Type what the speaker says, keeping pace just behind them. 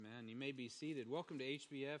may be seated. Welcome to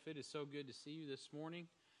HBF. It is so good to see you this morning,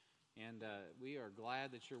 and we are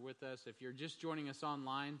glad that you're with us. If you're just joining us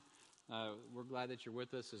online, we're glad that you're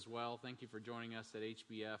with us as well. Thank you for joining us at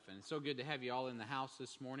HBF, and it's so good to have you all in the house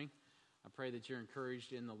this morning. I pray that you're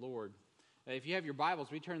encouraged in the Lord. If you have your Bibles,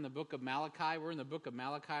 we turn to the book of Malachi. We're in the book of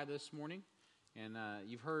Malachi this morning, and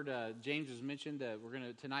you've heard James has mentioned that we're going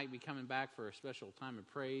to tonight be coming back for a special time of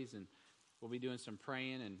praise, and we'll be doing some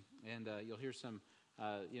praying, and you'll hear some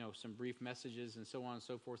some brief messages and so on and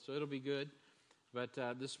so forth. So it'll be good. But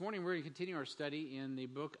this morning we're going to continue our study in the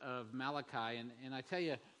book of Malachi, and I tell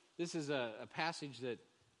you, this is a passage that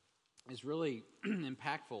is really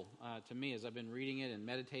impactful to me as I've been reading it and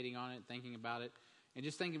meditating on it, thinking about it, and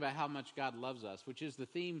just thinking about how much God loves us, which is the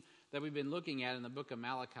theme that we've been looking at in the book of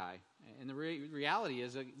Malachi. And the reality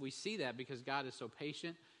is that we see that because God is so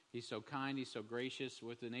patient, He's so kind, He's so gracious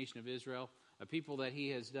with the nation of Israel, a people that He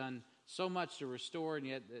has done so much to restore, and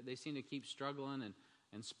yet they seem to keep struggling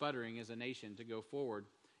and sputtering as a nation to go forward.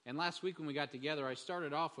 And last week when we got together, I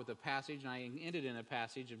started off with a passage, and I ended in a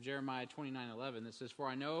passage of Jeremiah 29:11 that says, "For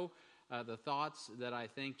I know the thoughts that I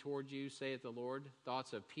think toward you, saith the Lord,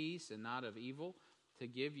 thoughts of peace and not of evil, to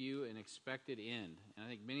give you an expected end." And I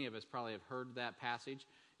think many of us probably have heard that passage.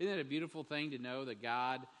 Isn't it a beautiful thing to know that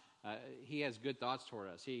God, He has good thoughts toward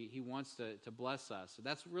us? He wants to bless us. So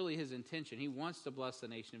that's really His intention. He wants to bless the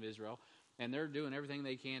nation of Israel, and they're doing everything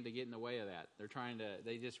they can to get in the way of that.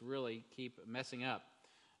 They just really keep messing up.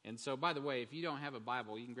 And so, by the way, if you don't have a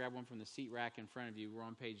Bible, you can grab one from the seat rack in front of you. We're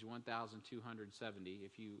on page 1270.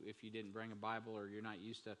 If you didn't bring a Bible or you're not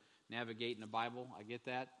used to navigating a Bible, I get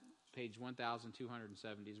that. Page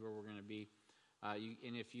 1270 is where we're going to be.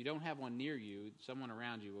 And if you don't have one near you, someone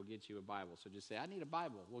around you will get you a Bible. So just say, "I need a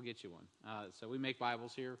Bible." We'll get you one. So we make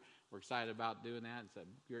Bibles here. We're excited about doing that. It's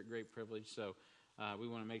a great privilege. So we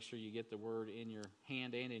want to make sure you get the Word in your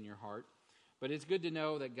hand and in your heart. But it's good to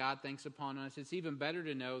know that God thinks upon us. It's even better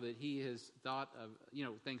to know that He has thought of,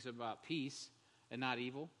 thinks about peace and not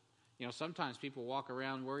evil. Sometimes people walk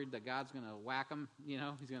around worried that God's going to whack them.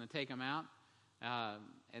 He's going to take them out.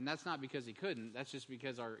 And that's not because He couldn't. That's just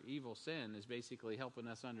because our evil sin is basically helping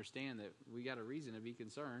us understand that we got a reason to be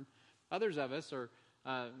concerned. Others of us are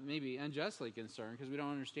maybe unjustly concerned because we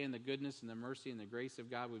don't understand the goodness and the mercy and the grace of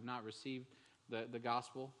God. We've not received the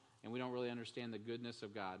gospel, and we don't really understand the goodness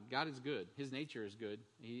of God. God is good. His nature is good.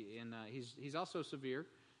 He's also severe,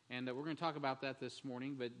 and we're going to talk about that this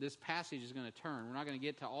morning. But this passage is going to turn. We're not going to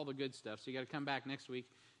get to all the good stuff, so you got to come back next week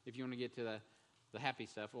if you want to get to the happy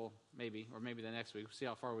stuff. Well, maybe the next week. We'll see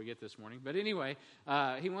how far we get this morning. But anyway,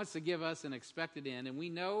 He wants to give us an expected end, and we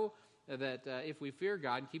know that if we fear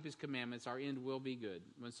God and keep His commandments, our end will be good.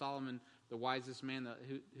 When Solomon, the wisest man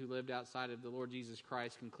who lived outside of the Lord Jesus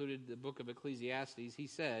Christ, concluded the book of Ecclesiastes, he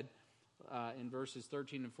said in verses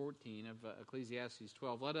 13 and 14 of Ecclesiastes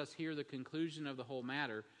 12, "Let us hear the conclusion of the whole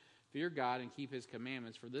matter. Fear God and keep His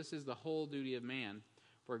commandments, for this is the whole duty of man.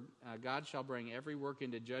 For God shall bring every work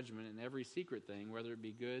into judgment and every secret thing, whether it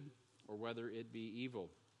be good or whether it be evil."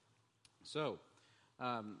 So,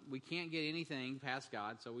 we can't get anything past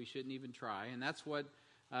God, so we shouldn't even try. And that's what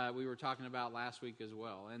we were talking about last week as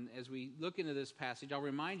well. And as we look into this passage, I'll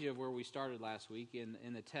remind you of where we started last week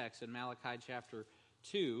in the text in Malachi chapter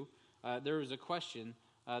 2. There was a question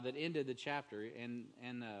that ended the chapter, and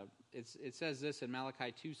it says this in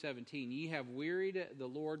Malachi 2:17, "Ye have wearied the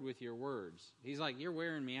Lord with your words." He's like, "You're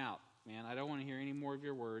wearing me out, man. I don't want to hear any more of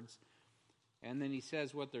your words." And then He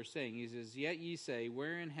says what they're saying. He says, "Yet ye say,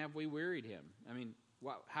 wherein have we wearied Him?" I mean,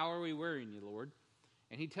 how are we wearying you, Lord?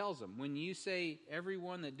 And He tells them, "When you say,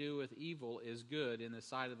 everyone that doeth evil is good in the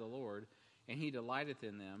sight of the Lord, and He delighteth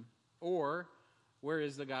in them, or where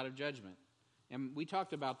is the God of judgment?" And we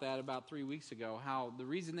talked about that about 3 weeks ago, how the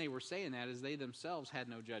reason they were saying that is they themselves had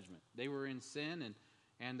no judgment. They were in sin,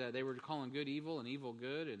 and they were calling good evil and evil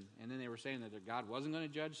good, and then they were saying that God wasn't going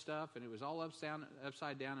to judge stuff, and it was all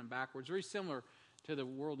upside down and backwards, very similar to the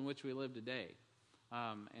world in which we live today.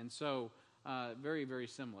 And so, very, very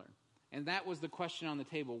similar. And that was the question on the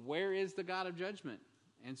table. Where is the God of judgment?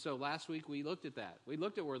 And so last week we looked at that. We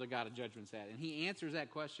looked at where the God of judgment's at, and He answers that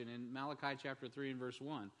question in Malachi chapter 3 and verse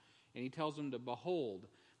 1. And He tells them to behold.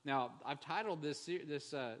 Now, I've titled this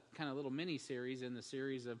kind of little mini-series in the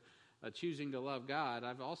series of choosing to love God.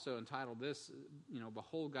 I've also entitled this,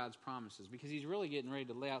 Behold God's Promises, because He's really getting ready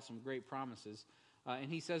to lay out some great promises. And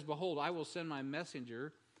He says, "Behold, I will send my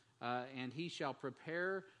messenger, and he shall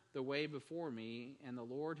prepare the way before me, and the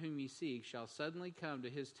Lord whom ye seek shall suddenly come to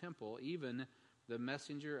His temple, even the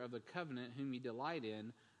messenger of the covenant whom ye delight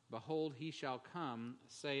in. Behold, He shall come,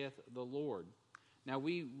 saith the Lord." Now,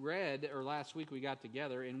 last week we got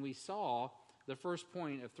together and we saw the first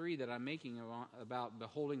point of 3 that I'm making about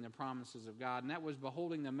beholding the promises of God, and that was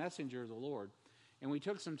beholding the messenger of the Lord. And we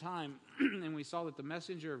took some time, and we saw that the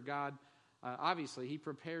messenger of God, obviously, he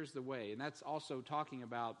prepares the way. And that's also talking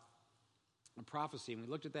about a prophecy. And we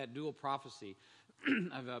looked at that dual prophecy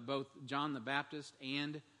of both John the Baptist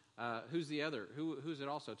and who's the other? Who's it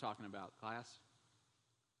also talking about, class?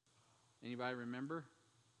 Anybody remember?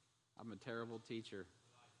 I'm a terrible teacher.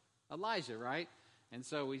 Elijah, right? And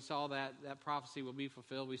so we saw that prophecy will be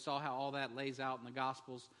fulfilled. We saw how all that lays out in the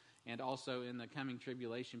Gospels and also in the coming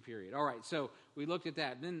tribulation period. All right, so we looked at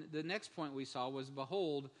that. Then the next point we saw was,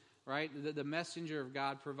 behold, right, the messenger of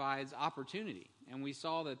God provides opportunity. And we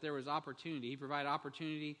saw that there was opportunity. He provided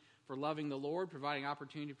opportunity for loving the Lord, providing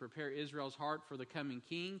opportunity to prepare Israel's heart for the coming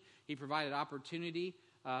king. He provided opportunity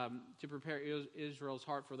to prepare Israel's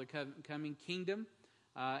heart for the coming kingdom.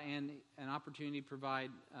 And an opportunity to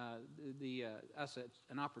provide us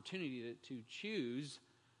an opportunity to choose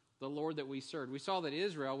the Lord that we served. We saw that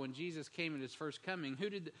Israel, when Jesus came at his first coming,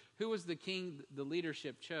 who was the king the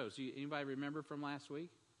leadership chose? Anybody remember from last week?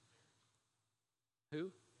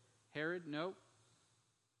 Who? Herod? No.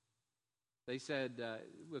 They said,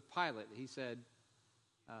 with Pilate, he said,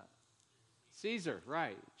 Caesar,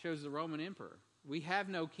 right, chose the Roman emperor. We have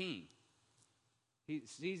no king.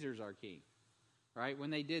 Caesar's our king. Right? When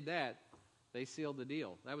they did that, they sealed the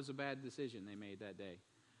deal. That was a bad decision they made that day.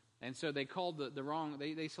 And so they called the wrong,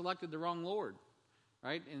 they selected the wrong Lord.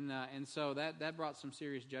 Right? And so that brought some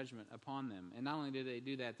serious judgment upon them. And not only did they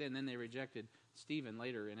do that then they rejected Stephen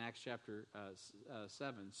later in Acts chapter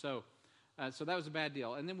 7. So that was a bad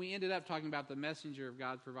deal. And then we ended up talking about the messenger of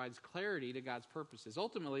God provides clarity to God's purposes.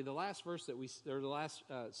 Ultimately, the last verse the last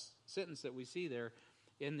sentence that we see there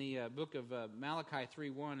in the book of Malachi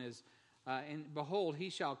 3:1 is, and behold, he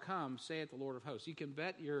shall come, saith the Lord of hosts. You can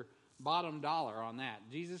bet your bottom dollar on that.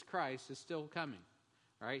 Jesus Christ is still coming.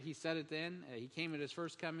 All right, he said it then. He came at his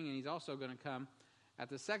first coming, and he's also going to come at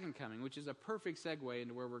the second coming, which is a perfect segue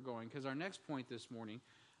into where we're going. Because our next point this morning,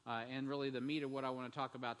 and really the meat of what I want to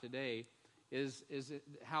talk about today, is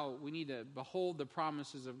how we need to behold the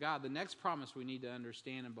promises of God. The next promise we need to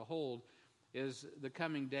understand and behold is the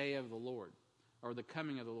coming day of the Lord, or the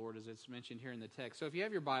coming of the Lord, as it's mentioned here in the text. So if you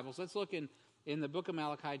have your Bibles, let's look in the book of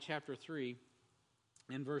Malachi chapter 3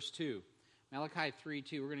 and verse 2. Malachi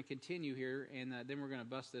 3:2. We're going to continue here, and then we're going to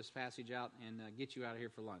bust this passage out and get you out of here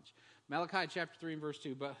for lunch. Malachi chapter 3 and verse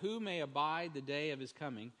 2. But who may abide the day of his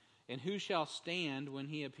coming, and who shall stand when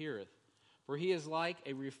he appeareth? For he is like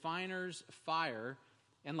a refiner's fire,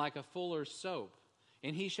 and like a fuller's soap.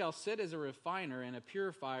 And he shall sit as a refiner and a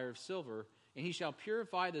purifier of silver, and he shall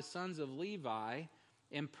purify the sons of Levi,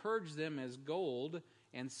 and purge them as gold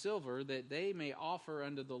and silver, that they may offer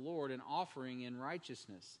unto the Lord an offering in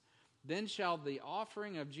righteousness. Then shall the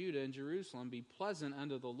offering of Judah and Jerusalem be pleasant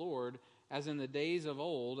unto the Lord, as in the days of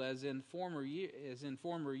old, as in former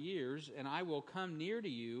years, and I will come near to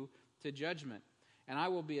you to judgment. And I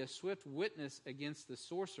will be a swift witness against the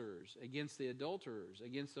sorcerers, against the adulterers,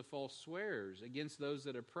 against the false swearers, against those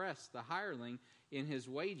that oppress the hireling in his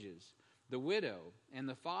wages, the widow and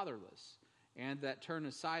the fatherless, and that turn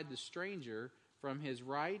aside the stranger from his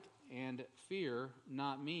right, and fear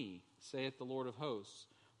not me, saith the Lord of hosts.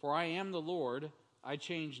 For I am the Lord, I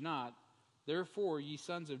change not. Therefore ye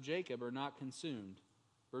sons of Jacob are not consumed.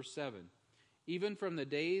 Verse 7. Even from the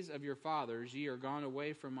days of your fathers ye are gone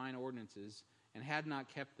away from mine ordinances, and had not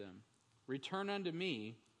kept them. Return unto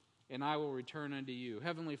me, and I will return unto you.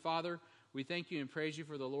 Heavenly Father, we thank you and praise you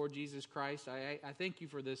for the Lord Jesus Christ. I thank you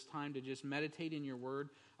for this time to just meditate in your word.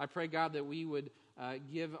 I pray, God, that we would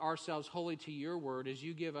give ourselves wholly to your word as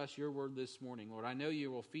you give us your word this morning, Lord. I know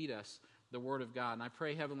you will feed us the word of God. And I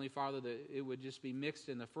pray, Heavenly Father, that it would just be mixed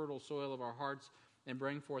in the fertile soil of our hearts and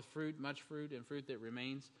bring forth fruit, much fruit, and fruit that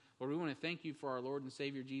remains. Lord, we want to thank you for our Lord and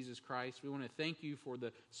Savior Jesus Christ. We want to thank you for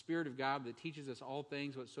the Spirit of God that teaches us all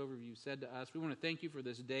things whatsoever you've said to us. We want to thank you for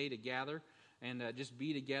this day to gather and just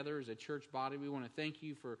be together as a church body. We want to thank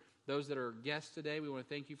you for those that are guests today. We want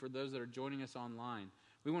to thank you for those that are joining us online.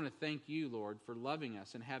 We want to thank you, Lord, for loving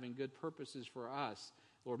us and having good purposes for us.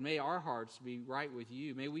 Lord, may our hearts be right with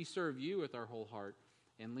you. May we serve you with our whole heart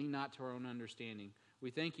and lean not to our own understanding.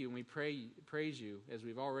 We thank you and we praise you as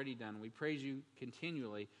we've already done. We praise you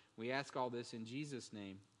continually. We ask all this in Jesus'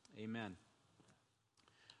 name. Amen.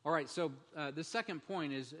 All right, so the second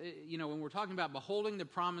point is, when we're talking about beholding the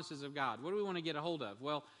promises of God, what do we want to get a hold of?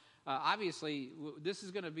 Well, obviously, this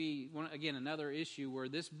is going to be, another issue where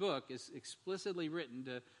this book is explicitly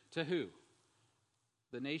written to who?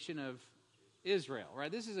 The nation of Israel,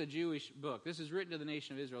 right? This is a Jewish book. This is written to the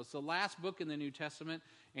nation of Israel. It's the last book in the New Testament,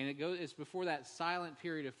 and it's before that silent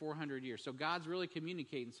period of 400 years. So God's really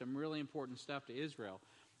communicating some really important stuff to Israel.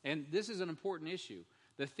 And this is an important issue.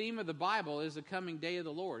 The theme of the Bible is the coming day of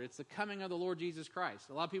the Lord. It's the coming of the Lord Jesus Christ.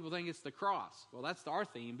 A lot of people think it's the cross. Well, that's our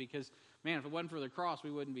theme because, man, if it wasn't for the cross,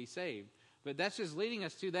 we wouldn't be saved. But that's just leading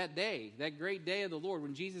us to that day, that great day of the Lord,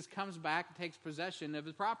 when Jesus comes back and takes possession of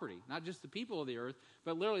his property. Not just the people of the earth,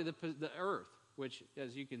 but literally the earth, which,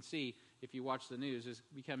 as you can see, if you watch the news, is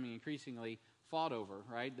becoming increasingly fought over,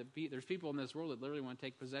 right? There's people in this world that literally want to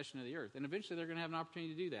take possession of the earth. And eventually they're going to have an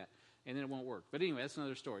opportunity to do that. And then it won't work. But anyway, that's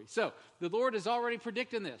another story. So the Lord is already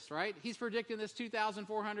predicting this, right? He's predicting this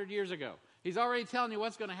 2,400 years ago. He's already telling you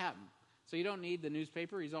what's going to happen. So you don't need the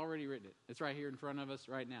newspaper. He's already written it. It's right here in front of us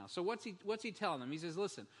right now. So what's he telling them? He says,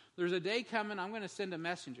 listen, there's a day coming. I'm going to send a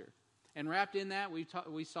messenger. And wrapped in that,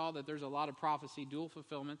 we saw that there's a lot of prophecy, dual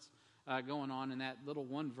fulfillments going on in that little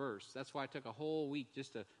one verse. That's why I took a whole week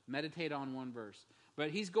just to meditate on one verse. But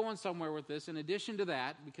he's going somewhere with this. In addition to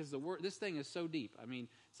that, because this thing is so deep. I mean,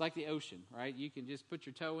 it's like the ocean, right? You can just put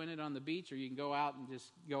your toe in it on the beach, or you can go out and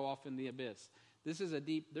just go off in the abyss. This is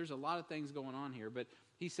there's a lot of things going on here. But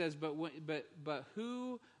he says, but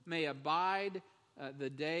who may abide the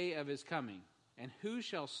day of his coming? And who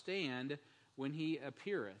shall stand when he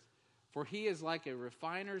appeareth? For he is like a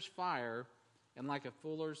refiner's fire and like a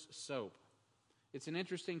fuller's soap. It's an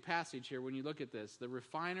interesting passage here when you look at this. The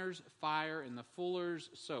refiner's fire and the fuller's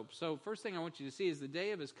soap. So first thing I want you to see is the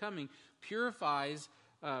day of his coming purifies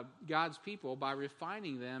God's people by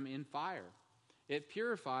refining them in fire. It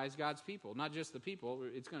purifies God's people, not just the people.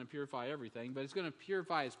 It's going to purify everything, but it's going to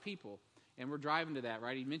purify his people. And we're driving to that,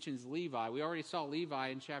 right? He mentions Levi. We already saw Levi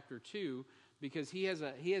in chapter 2 because he has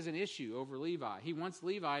an issue over Levi. He wants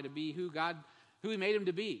Levi to be who he made him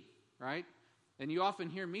to be, right? And you often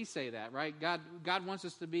hear me say that, right? God wants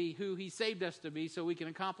us to be who he saved us to be so we can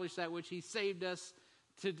accomplish that which he saved us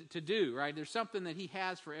to do, right? There's something that he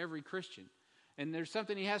has for every Christian. And there's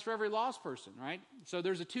something he has for every lost person, right? So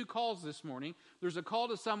there's two calls this morning. There's a call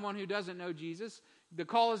to someone who doesn't know Jesus. The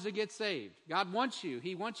call is to get saved. God wants you.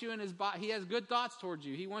 He wants you in his body. He has good thoughts towards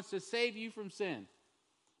you. He wants to save you from sin.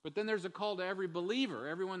 But then there's a call to every believer,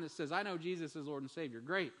 everyone that says, I know Jesus is Lord and Savior.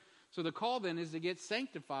 Great. So the call then is to get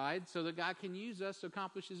sanctified so that God can use us to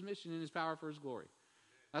accomplish his mission in his power for his glory.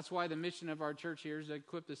 That's why the mission of our church here is to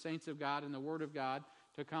equip the saints of God and the Word of God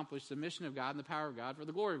to accomplish the mission of God and the power of God for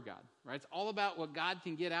the glory of God. Right? It's all about what God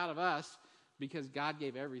can get out of us because God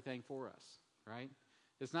gave everything for us. Right?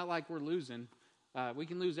 It's not like we're losing. We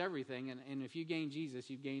can lose everything, and if you gain Jesus,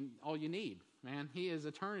 you've gained all you need. Man, he is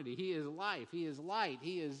eternity. He is life. He is light.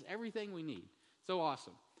 He is everything we need. So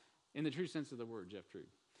awesome. In the true sense of the word, Jeff Trude.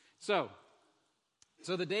 So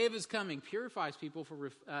the day of his coming purifies people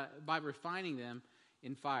by refining them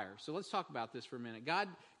in fire. So let's talk about this for a minute. God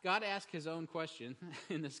asked his own question,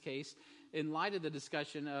 in this case, in light of the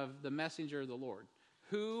discussion of the messenger of the Lord.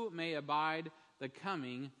 Who may abide the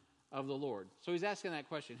coming of the Lord? So he's asking that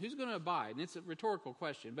question. Who's going to abide? And it's a rhetorical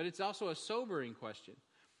question, but it's also a sobering question.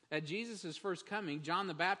 At Jesus' first coming, John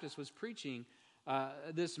the Baptist was preaching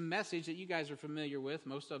this message that you guys are familiar with,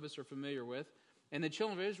 most of us are familiar with, and the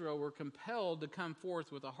children of Israel were compelled to come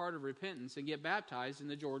forth with a heart of repentance and get baptized in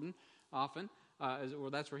the Jordan often.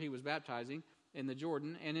 That's where he was baptizing, in the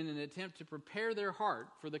Jordan, and in an attempt to prepare their heart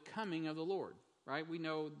for the coming of the Lord. Right? We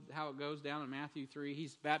know how it goes down in Matthew 3.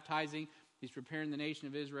 He's baptizing, he's preparing the nation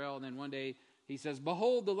of Israel, and then one day he says,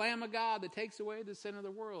 behold, the Lamb of God that takes away the sin of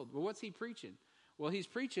the world. Well, what's he preaching? Well, he's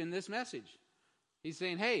preaching this message. He's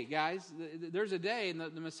saying, hey, guys, there's a day, and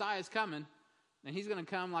the Messiah's coming, and he's going to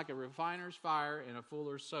come like a refiner's fire and a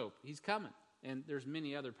fuller's soap. He's coming. And there's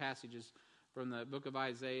many other passages from the book of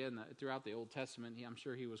Isaiah and throughout the Old Testament I'm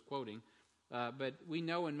sure he was quoting. But we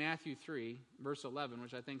know in Matthew 3, verse 11,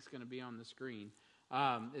 which I think is going to be on the screen,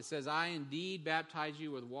 it says, I indeed baptize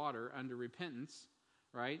you with water unto repentance,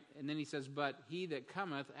 right? And then he says, but he that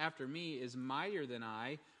cometh after me is mightier than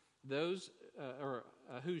I,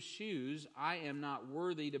 whose shoes I am not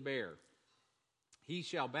worthy to bear. He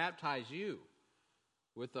shall baptize you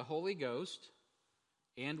with the Holy Ghost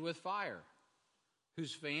and with fire,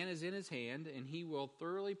 whose fan is in his hand, and he will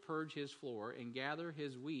thoroughly purge his floor and gather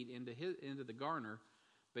his wheat into the garner,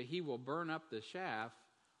 but he will burn up the chaff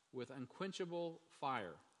with unquenchable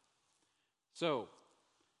fire. So,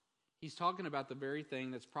 he's talking about the very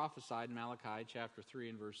thing that's prophesied in Malachi chapter 3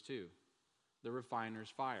 and verse 2, the refiner's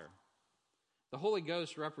fire. The Holy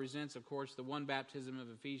Ghost represents, of course, the one baptism of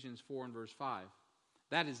Ephesians 4 and verse 5.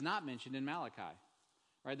 That is not mentioned in Malachi.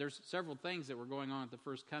 Right? There's several things that were going on at the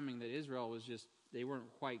first coming that Israel they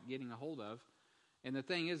weren't quite getting a hold of. And the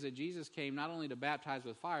thing is that Jesus came not only to baptize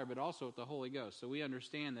with fire, but also with the Holy Ghost. So we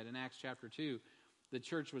understand that in Acts chapter 2, the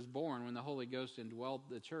church was born when the Holy Ghost indwelled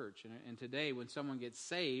the church. And today, when someone gets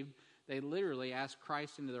saved, they literally ask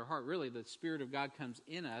Christ into their heart. Really, the Spirit of God comes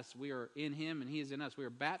in us. We are in Him, and He is in us. We are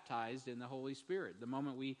baptized in the Holy Spirit the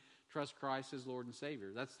moment we trust Christ as Lord and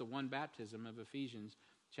Savior. That's the one baptism of Ephesians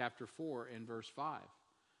chapter 4 and verse 5.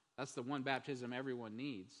 That's the one baptism everyone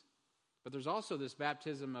needs. But there's also this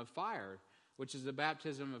baptism of fire, which is the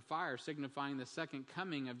baptism of fire signifying the second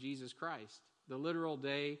coming of Jesus Christ, the literal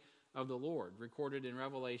day of the Lord, recorded in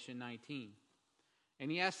Revelation 19. And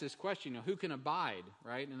he asks this question, who can abide,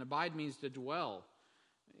 right? And abide means to dwell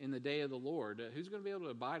in the day of the Lord. Who's going to be able to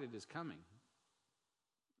abide at His coming?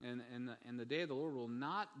 And the day of the Lord will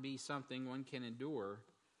not be something one can endure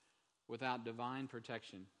without divine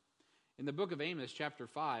protection. In the book of Amos, chapter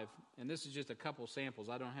 5, and this is just a couple samples.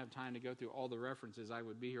 I don't have time to go through all the references. I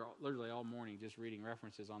would be here literally all morning just reading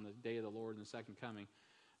references on the day of the Lord and the second coming.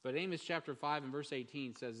 But Amos chapter 5 and verse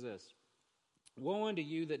 18 says this, "Woe unto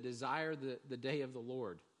you that desire the day of the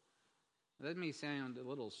Lord." That may sound a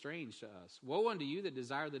little strange to us. Woe unto you that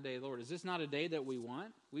desire the day of the Lord. Is this not a day that we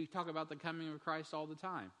want? We talk about the coming of Christ all the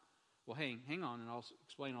time. Well, hang on, and I'll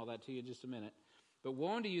explain all that to you in just a minute. But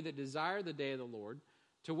woe unto you that desire the day of the Lord.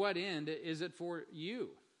 To what end is it for you?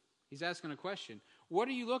 He's asking a question. What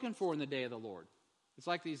are you looking for in the day of the Lord? It's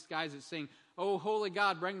like these guys that sing, "Oh, holy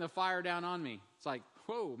God, bring the fire down on me." It's like,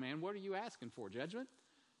 whoa, man, what are you asking for? Judgment?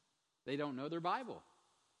 They don't know their Bible.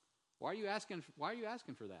 Why are you asking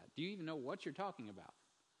for that? Do you even know what you're talking about?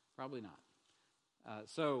 Probably not.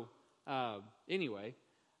 Anyway,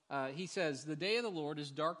 he says, "The day of the Lord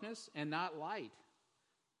is darkness and not light,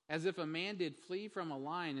 as if a man did flee from a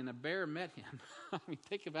lion and a bear met him." I mean,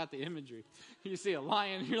 think about the imagery. You see a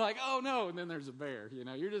lion, you're like, oh no, and then there's a bear.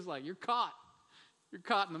 You're just like, you're caught. You're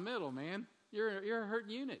caught in the middle, man. You're a hurt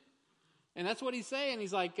unit. And that's what he's saying.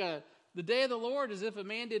 He's like, the day of the Lord is if a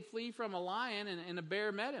man did flee from a lion and a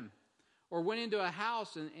bear met him, or went into a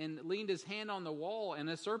house and leaned his hand on the wall and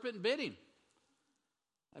a serpent bit him.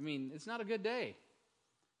 I mean, it's not a good day.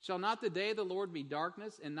 "Shall not the day of the Lord be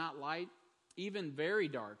darkness and not light, even very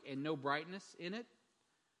dark, and no brightness in it?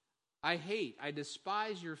 I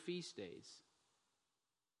despise your feast days."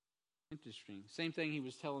 Interesting. Same thing he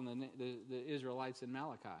was telling the Israelites in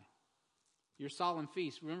Malachi. Your solemn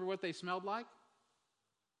feast. Remember what they smelled like?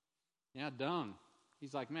 Yeah, dung.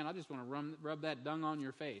 He's like, man, I just want to rub that dung on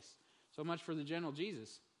your face. So much for the gentle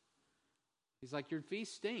Jesus. He's like, your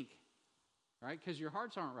feasts stink, right? Because your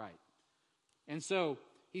hearts aren't right. And so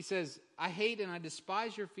he says, "I hate and I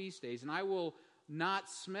despise your feast days, and I will not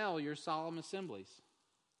smell your solemn assemblies."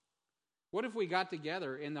 What if we got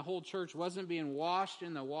together and the whole church wasn't being washed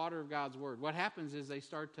in the water of God's word? What happens is they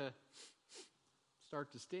start to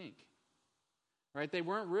stink. Right? They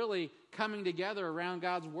weren't really coming together around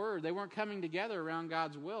God's word. They weren't coming together around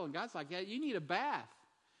God's will. And God's like, yeah, you need a bath.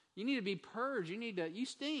 You need to be purged. You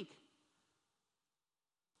stink.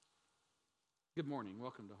 Good morning.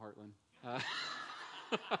 Welcome to Heartland.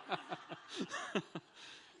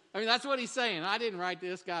 I mean, that's what he's saying. I didn't write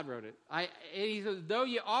this. God wrote it. He says, "Though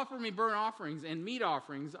you offer me burnt offerings and meat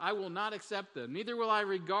offerings, I will not accept them. Neither will I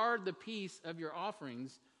regard the peace of your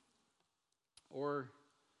offerings or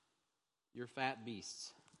your fat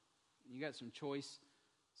beasts." You got some choice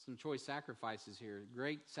sacrifices here.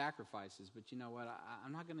 Great sacrifices. But you know what?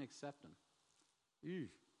 I'm not going to accept them. Ew.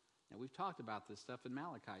 Now, we've talked about this stuff in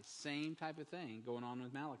Malachi. Same type of thing going on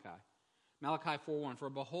with Malachi. Malachi 4:1. "For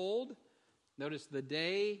behold," notice, "the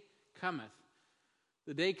day cometh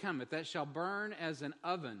that shall burn as an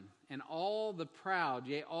oven, and all the proud,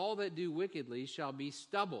 yea, all that do wickedly, shall be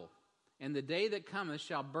stubble. And the day that cometh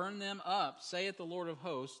shall burn them up, saith the Lord of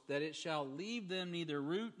hosts, that it shall leave them neither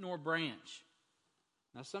root nor branch."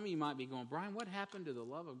 Now, some of you might be going, "Brian, what happened to the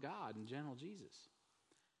love of God and gentle Jesus?"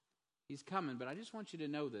 He's coming, but I just want you to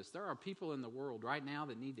know this. There are people in the world right now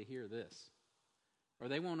that need to hear this, or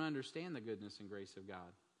they won't understand the goodness and grace of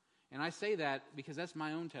God. And I say that because that's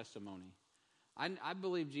my own testimony. I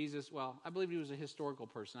believe Jesus, I believe he was a historical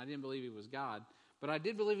person. I didn't believe he was God, but I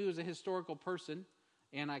did believe he was a historical person,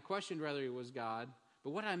 and I questioned whether he was God. But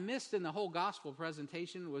what I missed in the whole gospel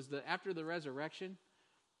presentation was that after the resurrection,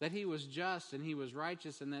 that he was just and he was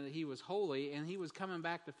righteous and that he was holy and he was coming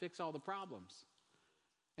back to fix all the problems.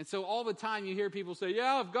 And so all the time you hear people say,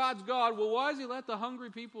 yeah, if God's God, well, why does he let the hungry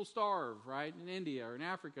people starve, right? In India or in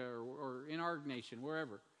Africa or in our nation,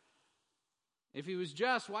 wherever. If he was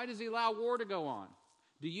just, why does he allow war to go on?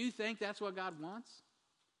 Do you think that's what God wants?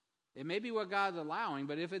 It may be what God's allowing,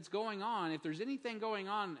 but if it's going on, if there's anything going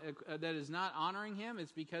on that is not honoring him,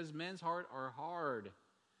 it's because men's heart are hard.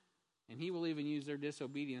 And he will even use their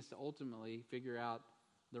disobedience to ultimately figure out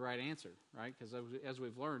the right answer, right? Because as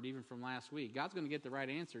we've learned, even from last week, God's going to get the right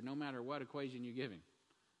answer no matter what equation you give him.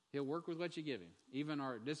 He'll work with what you give him, even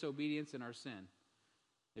our disobedience and our sin.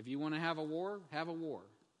 If you want to have a war, have a war.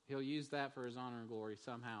 He'll use that for his honor and glory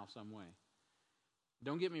somehow, some way.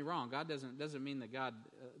 Don't get me wrong. God doesn't mean that God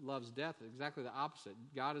loves death. Exactly the opposite.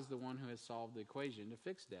 God is the one who has solved the equation to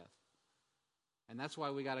fix death. And that's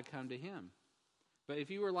why we got to come to him. But if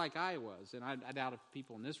you were like I was, and I doubt if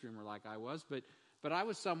people in this room are like I was, but I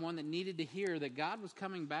was someone that needed to hear that God was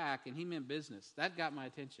coming back and he meant business. That got my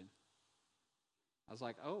attention. I was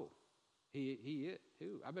like, oh, he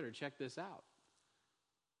I better check this out.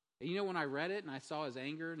 And you know, when I read it and I saw his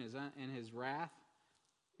anger and his wrath,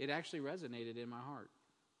 it actually resonated in my heart.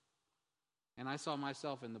 And I saw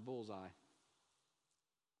myself in the bullseye.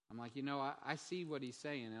 I'm like, you know, I see what he's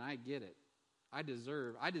saying and I get it. I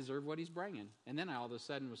deserve what he's bringing. And then I all of a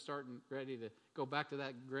sudden was ready to go back to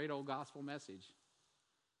that great old gospel message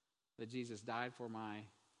that Jesus died for my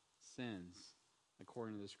sins,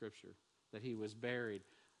 according to the scripture, that he was buried.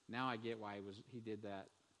 Now I get why he did that,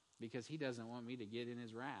 because he doesn't want me to get in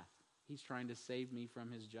his wrath. He's trying to save me from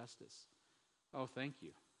his justice. Oh, thank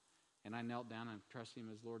you. And I knelt down and trusted him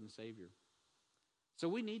as Lord and Savior. So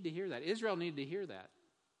we need to hear that. Israel needed to hear that.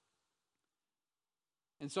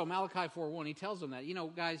 And so Malachi 4:1, he tells them that, you know,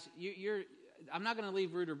 guys, I'm not going to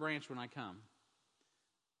leave root or branch when I come.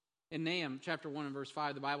 In Nahum chapter 1 and verse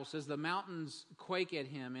 5, the Bible says, the mountains quake at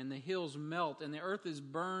him, and the hills melt, and the earth is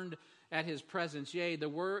burned at his presence. Yea, the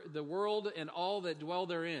world and all that dwell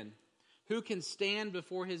therein. Who can stand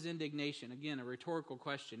before his indignation? Again, a rhetorical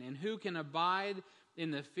question. And who can abide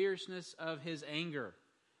in the fierceness of his anger?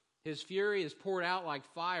 His fury is poured out like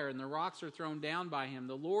fire, and the rocks are thrown down by him.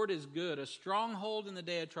 The Lord is good, a stronghold in the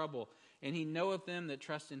day of trouble, and he knoweth them that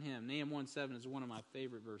trust in him. Nahum 1:7 is one of my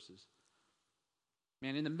favorite verses.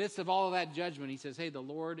 Man, in the midst of all of that judgment, he says, hey, the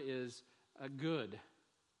Lord is a good,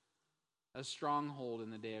 a stronghold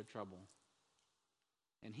in the day of trouble,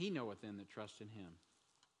 and he knoweth them that trust in him.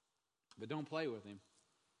 But don't play with him.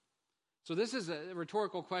 So this is a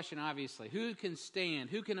rhetorical question, obviously. Who can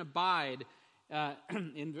stand? Who can abide?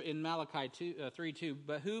 In Malachi 3:2,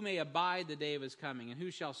 but who may abide the day of his coming, and who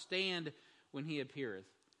shall stand when he appeareth?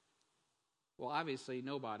 Well, obviously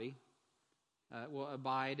nobody will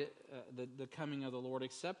abide the coming of the Lord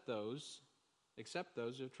except those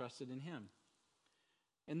who have trusted in him.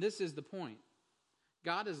 And this is the point.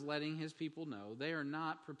 God is letting his people know they are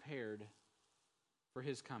not prepared for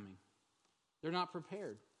his coming. They're not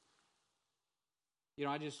prepared. You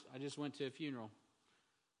know, I just went to a funeral.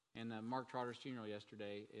 And Mark Trotter's funeral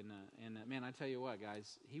yesterday, and man, I tell you what,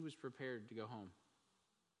 guys, he was prepared to go home.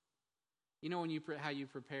 You know, how you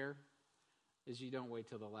prepare is you don't wait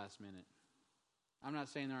till the last minute. I'm not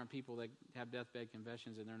saying there aren't people that have deathbed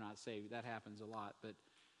confessions and they're not saved. That happens a lot, but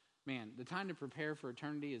man, the time to prepare for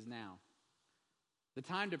eternity is now. The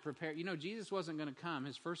time to prepare. You know, Jesus wasn't going to come.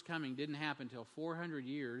 His first coming didn't happen until 400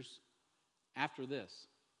 years after this.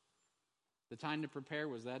 The time to prepare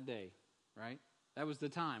was that day, right? That was the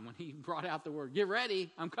time when he brought out the word, get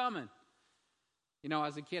ready, I'm coming. You know,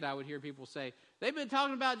 as a kid, I would hear people say, they've been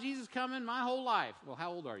talking about Jesus coming my whole life. Well,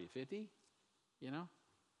 how old are you, 50? You know?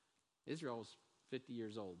 Israel was 50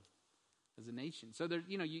 years old as a nation. So, there,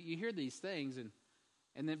 you know, you hear these things,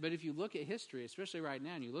 but if you look at history, especially right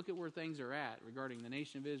now, and you look at where things are at regarding the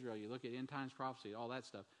nation of Israel, you look at end times prophecy, all that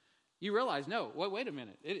stuff, you realize, no, wait a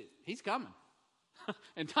minute, he's coming.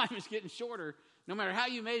 And time is getting shorter no matter how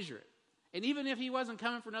you measure it. And even if he wasn't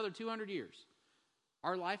coming for another 200 years,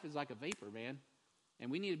 our life is like a vapor, man. And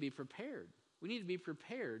we need to be prepared. We need to be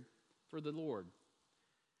prepared for the Lord.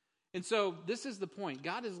 And so this is the point.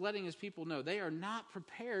 God is letting his people know they are not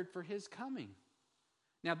prepared for his coming.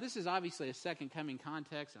 Now, this is obviously a second coming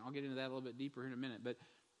context, and I'll get into that a little bit deeper in a minute. But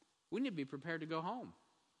we need to be prepared to go home.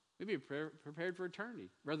 We need to be prepared for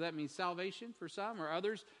eternity. Whether that means salvation for some or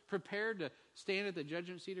others, prepared to stand at the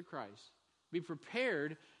judgment seat of Christ. Be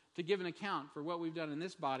prepared to give an account for what we've done in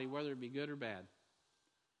this body, whether it be good or bad.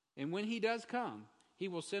 And when he does come, he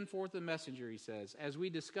will send forth a messenger, he says, as we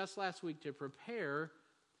discussed last week, to prepare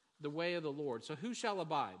the way of the Lord. So who shall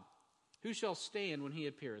abide? Who shall stand when he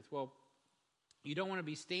appeareth? Well, you don't want to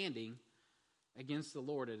be standing against the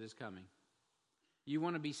Lord at his coming. You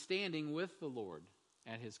want to be standing with the Lord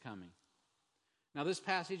at his coming. Now, this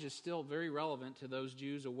passage is still very relevant to those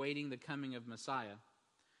Jews awaiting the coming of Messiah.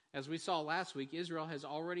 As we saw last week, Israel has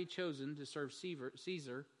already chosen to serve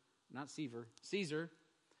Caesar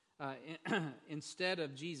instead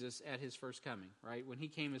of Jesus at his first coming, right? When he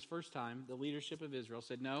came his first time, the leadership of Israel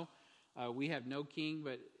said, no, we have no king,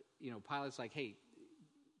 but, Pilate's like, hey,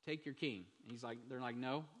 take your king. And they're like,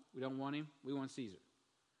 no, we don't want him. We want Caesar.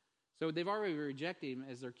 So they've already rejected him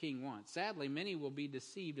as their king wants. Sadly, many will be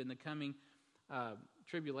deceived in the coming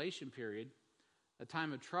tribulation period, a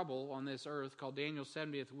time of trouble on this earth called Daniel's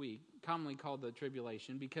 70th week, commonly called the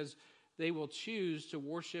tribulation, because they will choose to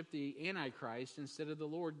worship the Antichrist instead of the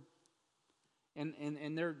Lord.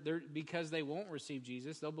 And they're because they won't receive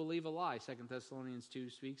Jesus, they'll believe a lie, 2 Thessalonians 2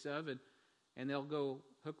 speaks of, and they'll go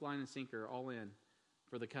hook, line, and sinker all in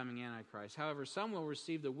for the coming Antichrist. However, some will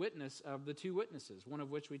receive the witness of the two witnesses, one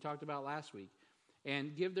of which we talked about last week,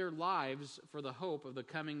 and give their lives for the hope of the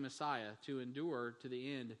coming Messiah to endure to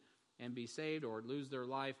the end and be saved or lose their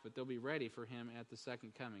life, but they'll be ready for him at the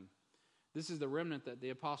second coming. This is the remnant that the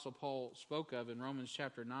Apostle Paul spoke of in Romans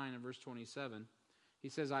chapter 9 and verse 27. He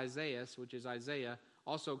says, Isaiah, which is Isaiah,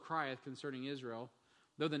 also crieth concerning Israel,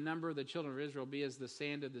 though the number of the children of Israel be as the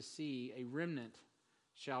sand of the sea, a remnant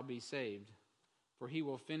shall be saved. For he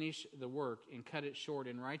will finish the work and cut it short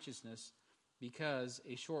in righteousness, because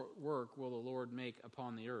a short work will the Lord make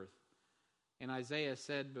upon the earth. And Isaiah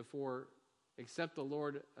said before, except the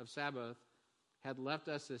Lord of Sabaoth had left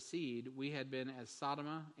us a seed, we had been as Sodom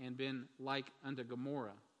and been like unto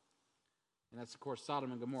Gomorrah. And that's, of course,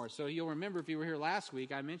 Sodom and Gomorrah. So you'll remember if you were here last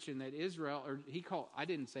week, I mentioned that Israel, or I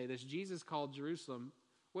didn't say this, Jesus called Jerusalem,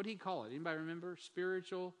 what did he call it? Anybody remember?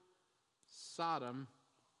 Spiritual Sodom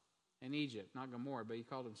and Egypt. Not Gomorrah, but he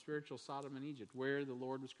called them spiritual Sodom and Egypt, where the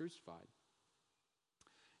Lord was crucified.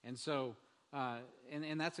 And so,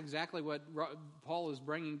 and that's exactly what Paul is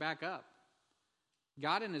bringing back up.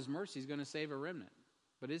 God in his mercy is going to save a remnant,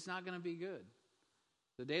 but it's not going to be good.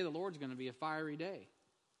 The day of the Lord is going to be a fiery day.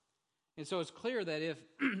 And so it's clear that if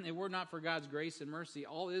it were not for God's grace and mercy,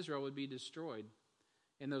 all Israel would be destroyed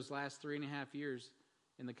in those last 3.5 years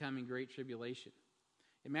in the coming great tribulation.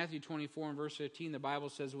 In Matthew 24 and verse 15, the Bible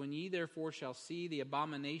says, when ye therefore shall see the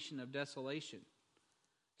abomination of desolation,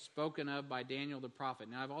 spoken of by Daniel the prophet.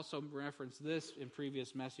 Now, I've also referenced this in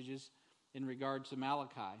previous messages in regard to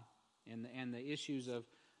Malachi and the issues of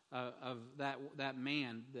that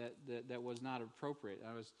man that was not appropriate.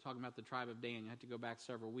 I was talking about the tribe of Dan. You have to go back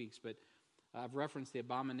several weeks, but I've referenced the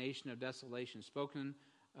abomination of desolation, spoken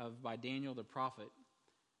of by Daniel the prophet.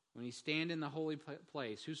 When he stand in the holy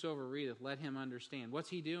place, whosoever readeth, let him understand. What's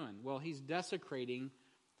he doing? Well, he's desecrating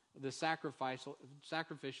the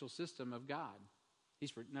sacrificial system of God.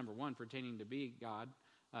 He's, number one, pretending to be God.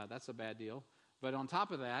 That's a bad deal. But on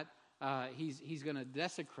top of that, he's going to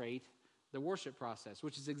desecrate the worship process,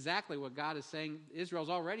 which is exactly what God is saying Israel's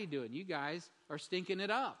already doing. You guys are stinking it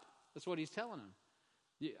up. That's what he's telling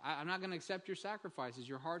them. I'm not going to accept your sacrifices.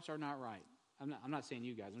 Your hearts are not right. I'm not saying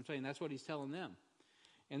you guys. I'm saying that's what he's telling them.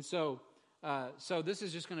 And so this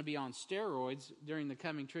is just going to be on steroids during the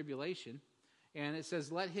coming tribulation. And it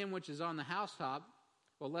says, let him which is on the housetop,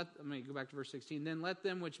 let me go back to verse 16. Then let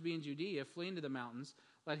them which be in Judea flee into the mountains.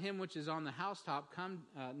 Let him which is on the housetop come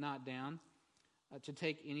not down to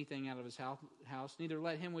take anything out of his house. Neither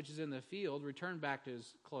let him which is in the field return back to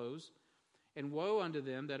his clothes. And woe unto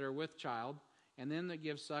them that are with child, and them that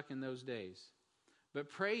give suck in those days. But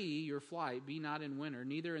pray ye your flight be not in winter,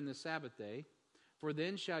 neither in the Sabbath day. For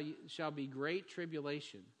then shall be great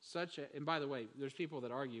tribulation. And by the way, there's people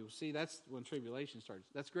that argue, see, that's when tribulation starts.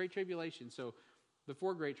 That's great tribulation. So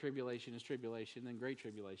before great tribulation is tribulation, then great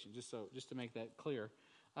tribulation, just to make that clear.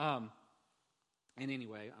 And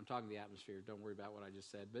anyway, I'm talking the atmosphere. Don't worry about what I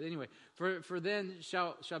just said. But anyway, for then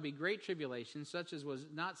shall be great tribulation, such as was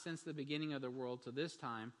not since the beginning of the world to this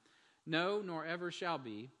time, no, nor ever shall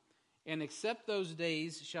be. And except those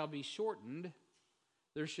days shall be shortened,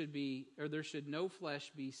 there should no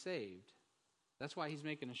flesh be saved. That's why he's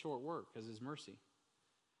making a short work, because his mercy.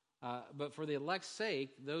 But for the elect's sake,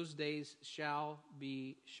 those days shall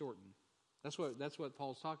be shortened. That's what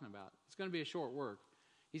Paul's talking about. It's going to be a short work.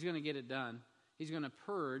 He's going to get it done. He's going to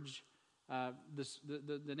purge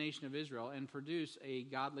the nation of Israel and produce a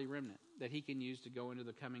godly remnant that he can use to go into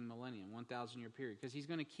the coming millennium, 1,000-year period, because he's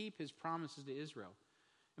going to keep his promises to Israel.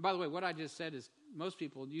 And by the way, what I just said is most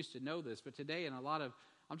people used to know this, but today in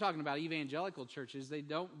I'm talking about evangelical churches, they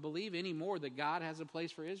don't believe anymore that God has a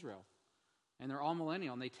place for Israel. And they're all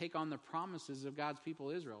millennial, and they take on the promises of God's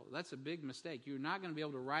people Israel. That's a big mistake. You're not going to be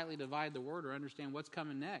able to rightly divide the word or understand what's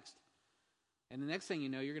coming next. And the next thing you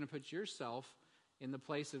know, you're going to put yourself in the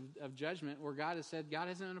place of judgment where God has said God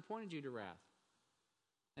hasn't appointed you to wrath.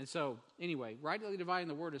 And so, anyway, rightly dividing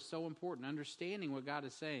the word is so important, understanding what God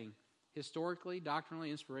is saying historically,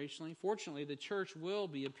 doctrinally, inspirationally. Fortunately, the church will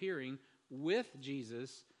be appearing with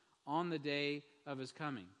Jesus on the day of his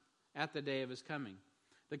coming, at the day of his coming.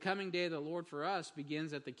 The coming day of the Lord for us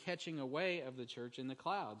begins at the catching away of the church in the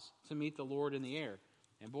clouds to meet the Lord in the air.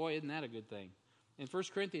 And boy, isn't that a good thing. In 1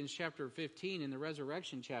 Corinthians chapter 15, in the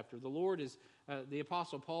resurrection chapter, the Lord is, the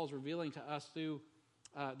Apostle Paul is revealing to us through,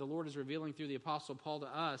 the Lord is revealing through the Apostle Paul to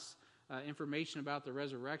us information about the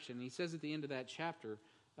resurrection. And he says at the end of that chapter,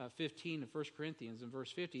 15 of 1 Corinthians, in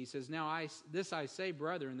verse 50, he says, Now this I say,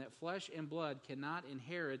 brethren, that flesh and blood cannot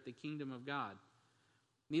inherit the kingdom of God.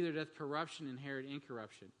 Neither doth corruption inherit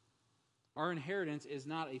incorruption. Our inheritance is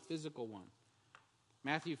not a physical one.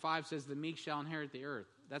 Matthew 5 says, the meek shall inherit the earth.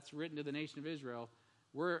 That's written to the nation of Israel.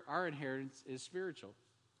 Our inheritance is spiritual.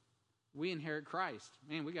 We inherit Christ.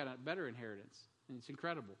 Man, we got a better inheritance. And it's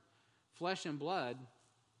incredible. Flesh and blood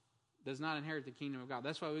does not inherit the kingdom of God.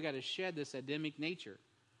 That's why we got to shed this Adamic nature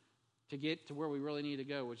to get to where we really need to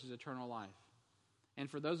go, which is eternal life. And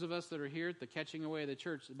for those of us that are here at the catching away of the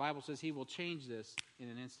church, the Bible says he will change this in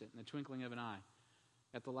an instant, in the twinkling of an eye.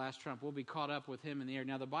 At the last trump, we'll be caught up with him in the air.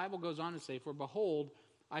 Now the Bible goes on to say, For behold,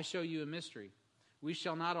 I show you a mystery. We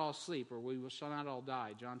shall not all sleep, or we shall not all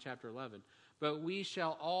die, John chapter 11. But we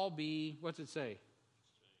shall all be, what's it say?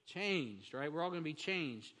 Changed, right? We're all going to be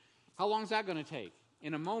changed. How long is that going to take?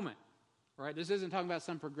 In a moment, right? This isn't talking about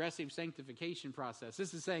some progressive sanctification process.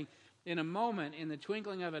 This is saying, in a moment, in the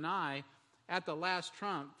twinkling of an eye, at the last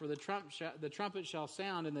trump, for the trumpet shall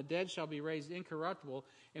sound, and the dead shall be raised incorruptible,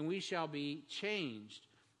 and we shall be changed.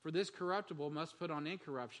 For this corruptible must put on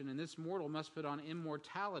incorruption, and this mortal must put on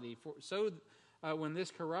immortality. When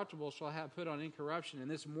this corruptible shall have put on incorruption,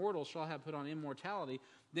 and this mortal shall have put on immortality,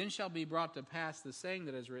 then shall be brought to pass the saying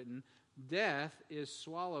that is written, Death is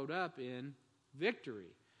swallowed up in victory.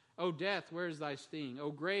 O death, where is thy sting?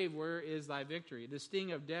 O grave, where is thy victory? The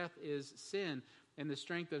sting of death is sin, and the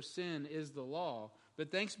strength of sin is the law.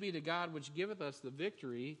 But thanks be to God which giveth us the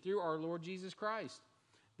victory through our Lord Jesus Christ.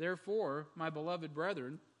 Therefore, my beloved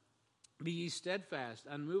brethren, be ye steadfast,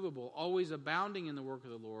 unmovable, always abounding in the work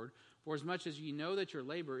of the Lord, for as much as ye know that your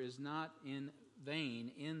labor is not in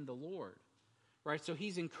vain in the Lord. Right? So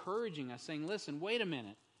he's encouraging us, saying, listen, wait a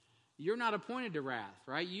minute. You're not appointed to wrath,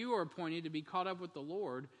 right? You are appointed to be caught up with the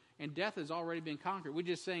Lord, and death has already been conquered. We're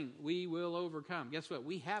just saying, we will overcome. Guess what?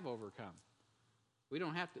 We have overcome. We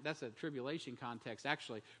don't have to, that's a tribulation context.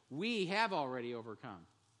 Actually, we have already overcome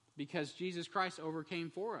because Jesus Christ overcame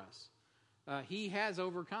for us. He has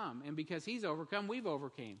overcome, and because he's overcome, we've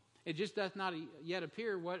overcame. It just doth not yet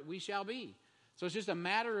appear what we shall be. So it's just a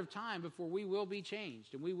matter of time before we will be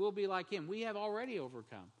changed, and we will be like him. We have already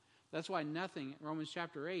overcome. That's why nothing, Romans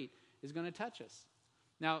chapter 8, is going to touch us.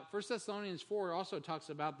 Now, 1 Thessalonians 4 also talks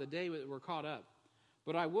about the day that we're caught up.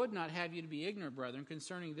 But I would not have you to be ignorant, brethren,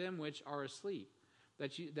 concerning them which are asleep,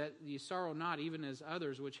 that ye sorrow not, even as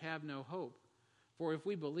others which have no hope. For if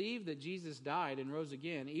we believe that Jesus died and rose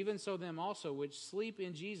again, even so them also which sleep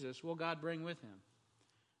in Jesus will God bring with him.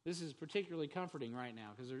 This is particularly comforting right now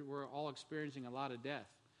because we're all experiencing a lot of death.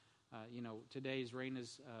 Today's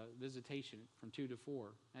Raina's visitation from 2 to 4.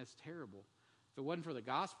 That's terrible. If it wasn't for the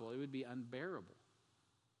gospel, it would be unbearable.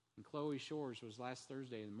 And Chloe Shores was last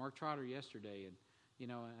Thursday, and Mark Trotter yesterday, and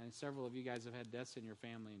and several of you guys have had deaths in your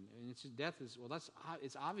family, and it's just death is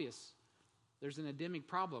it's obvious. There's an endemic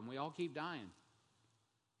problem. We all keep dying,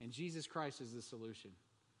 and Jesus Christ is the solution.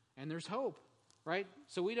 And there's hope, right?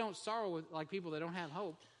 So we don't sorrow like people that don't have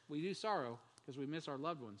hope. We do sorrow because we miss our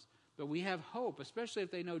loved ones, but we have hope, especially if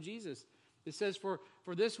they know Jesus. It says, For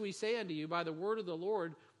this we say unto you by the word of the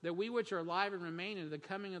Lord, that we which are alive and remain unto the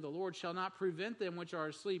coming of the Lord shall not prevent them which are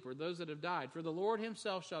asleep, or those that have died. For the Lord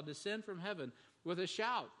himself shall descend from heaven with a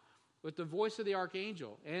shout, with the voice of the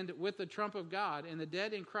archangel, and with the trump of God, and the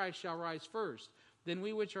dead in Christ shall rise first. Then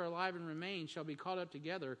we which are alive and remain shall be caught up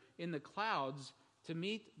together in the clouds to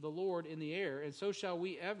meet the Lord in the air, and so shall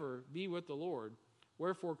we ever be with the Lord.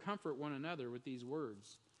 Wherefore comfort one another with these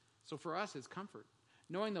words. So for us, it's comfort.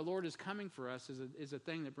 Knowing the Lord is coming for us is a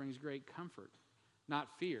thing that brings great comfort, not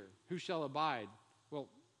fear. Who shall abide? Well,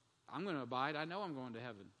 I'm going to abide. I know I'm going to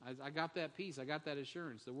heaven. I got that peace. I got that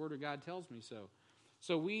assurance. The Word of God tells me so.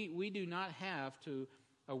 So we do not have to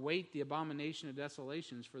await the abomination of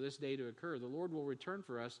desolations for this day to occur. The Lord will return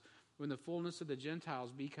for us when the fullness of the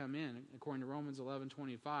Gentiles be come in, according to Romans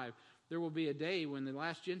 11:25. There will be a day when the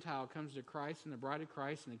last Gentile comes to Christ, and the bride of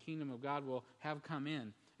Christ and the kingdom of God will have come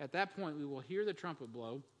in. At that point, we will hear the trumpet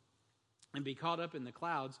blow and be caught up in the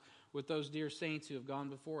clouds with those dear saints who have gone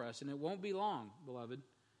before us. And it won't be long, beloved,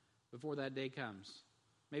 before that day comes.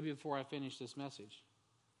 Maybe before I finish this message.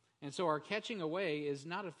 And so our catching away is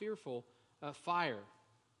not a fearful fire.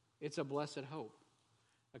 It's a blessed hope.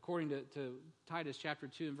 According to Titus chapter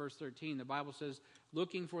 2 and verse 13, the Bible says,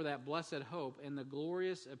 looking for that blessed hope and the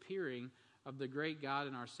glorious appearing of the great God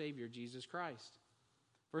and our Savior, Jesus Christ.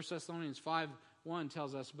 1 Thessalonians 5:1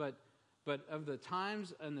 tells us, but But of the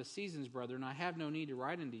times and the seasons, brethren, I have no need to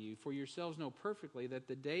write unto you, for yourselves know perfectly that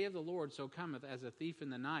the day of the Lord so cometh as a thief in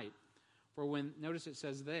the night. For when, notice it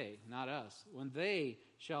says they, not us, when they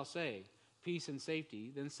shall say, peace and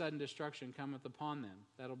safety, then sudden destruction cometh upon them.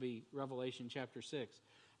 That'll be Revelation chapter 6.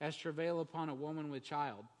 As travail upon a woman with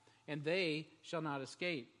child, and they shall not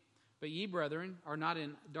escape. But ye, brethren, are not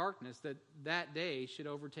in darkness, that that day should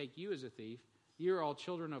overtake you as a thief. Ye are all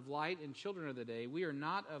children of light and children of the day. We are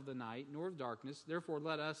not of the night, nor of darkness. Therefore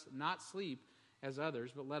let us not sleep as others,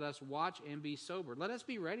 but let us watch and be sober. Let us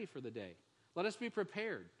be ready for the day. Let us be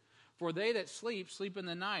prepared. For they that sleep, sleep in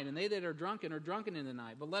the night, and they that are drunken in the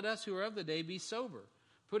night. But let us who are of the day be sober,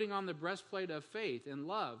 putting on the breastplate of faith and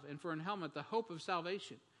love, and for an helmet the hope of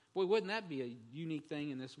salvation. Boy, wouldn't that be a unique thing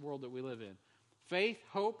in this world that we live in? Faith,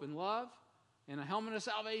 hope, and love, and a helmet of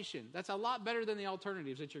salvation. That's a lot better than the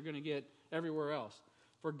alternatives that you're going to get everywhere else.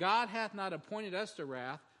 For God hath not appointed us to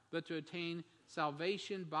wrath, but to attain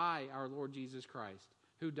salvation by our Lord Jesus Christ,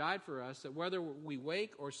 who died for us, that whether we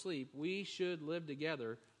wake or sleep, we should live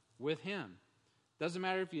together with him. Doesn't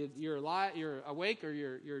matter if you're awake or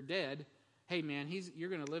you're dead. Hey man, you're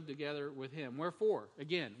going to live together with him.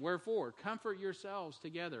 Wherefore, comfort yourselves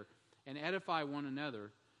together and edify one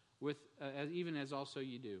another, with even as also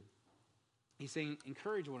you do. He's saying,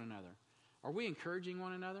 encourage one another. Are we encouraging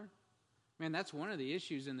one another? Man, that's one of the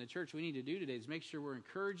issues in the church we need to do today, is make sure we're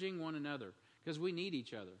encouraging one another, because we need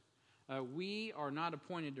each other. We are not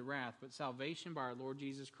appointed to wrath, but salvation by our Lord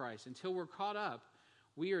Jesus Christ. Until we're caught up,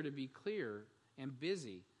 we are to be clear and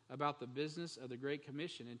busy about the business of the Great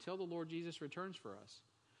Commission until the Lord Jesus returns for us.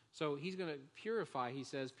 So he's going to purify, he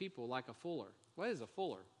says, people like a fuller. What is a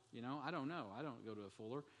fuller? I don't know. I don't go to a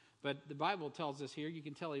fuller. But the Bible tells us here, you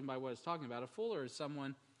can tell even by what it's talking about, a fuller is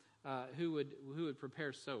someone who would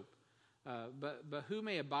prepare soap. But who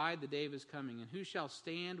may abide the day of his coming, and who shall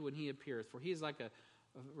stand when he appeareth? For he is like a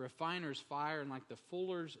refiner's fire and like the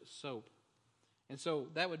fuller's soap. And so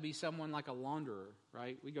that would be someone like a launderer,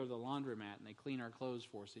 right? We go to the laundromat and they clean our clothes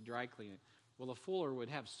for us. They dry clean it. Well, a fuller would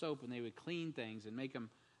have soap and they would clean things and make them,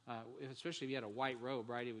 especially if you had a white robe,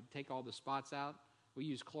 right? It would take all the spots out. We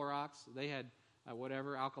use Clorox. They had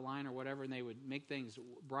alkaline or whatever, and they would make things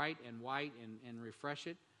bright and white and refresh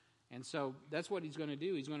it. And so that's what he's going to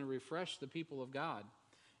do. He's going to refresh the people of God.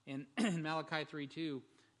 And in Malachi 3:2,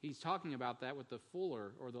 he's talking about that with the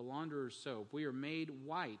fuller or the launderer's soap. We are made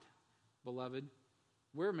white, beloved.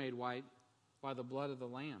 We're made white by the blood of the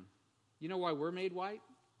Lamb. You know why we're made white?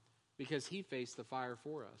 Because he faced the fire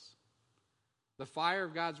for us. The fire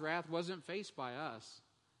of God's wrath wasn't faced by us.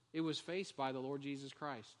 It was faced by the Lord Jesus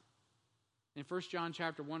Christ. In 1 John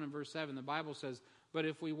chapter 1 and verse 7, the Bible says, but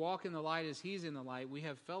if we walk in the light as he's in the light, we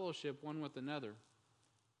have fellowship one with another.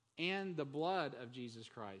 And the blood of Jesus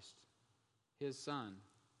Christ, his Son,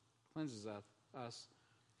 cleanses us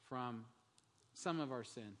from some of our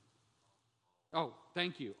sin. Oh,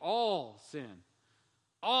 thank you. All sin.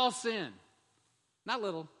 All sin. Not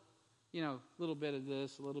little, little bit of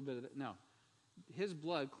this, a little bit of that. No. His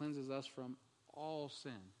blood cleanses us from all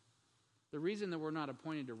sin. The reason that we're not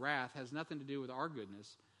appointed to wrath has nothing to do with our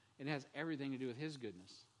goodness. It has everything to do with his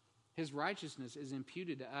goodness. His righteousness is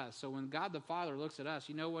imputed to us. So when God the Father looks at us,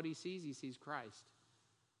 you know what he sees? He sees Christ,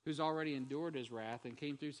 who's already endured his wrath and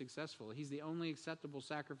came through successfully. He's the only acceptable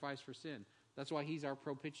sacrifice for sin. That's why he's our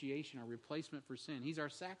propitiation, our replacement for sin. He's our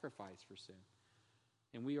sacrifice for sin.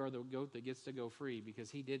 And we are the goat that gets to go free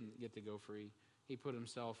because he didn't get to go free. He put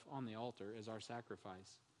himself on the altar as our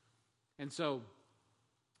sacrifice. And so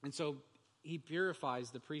he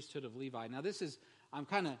purifies the priesthood of Levi. Now I'm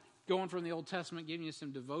kind of going from the Old Testament, giving you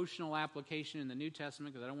some devotional application in the New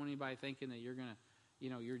Testament, because I don't want anybody thinking that you're going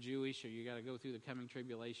to, you're Jewish or you got to go through the coming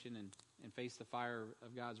tribulation and face the fire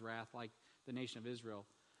of God's wrath like the nation of Israel.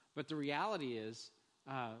 But the reality is,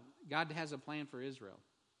 God has a plan for Israel,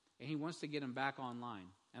 and he wants to get them back online.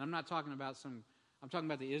 And I'm talking about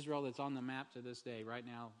the Israel that's on the map to this day, right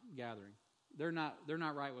now, gathering. They're not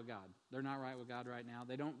right with God. They're not right with God right now.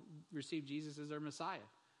 They don't receive Jesus as their Messiah,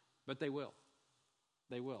 but they will.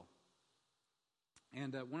 They will.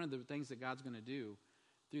 And one of the things that God's going to do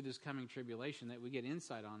through this coming tribulation that we get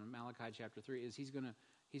insight on in Malachi chapter 3 is he's going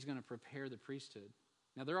to prepare the priesthood.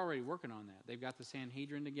 Now, they're already working on that. They've got the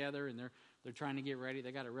Sanhedrin together, and they're trying to get ready.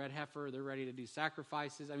 They got a red heifer. They're ready to do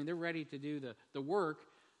sacrifices. I mean, they're ready to do the work,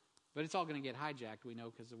 but it's all going to get hijacked, we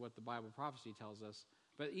know, because of what the Bible prophecy tells us.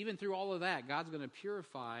 But even through all of that, God's going to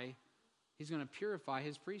purify. He's going to purify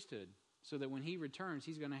his priesthood so that when he returns,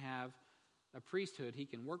 he's going to have a priesthood he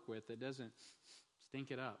can work with that doesn't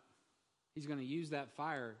stink it up. He's going to use that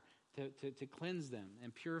fire to cleanse them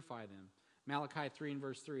and purify them. Malachi 3 and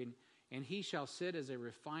verse 3, And he shall sit as a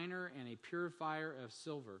refiner and a purifier of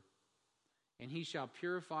silver. And he shall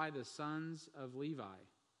purify the sons of Levi,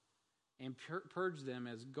 and purge them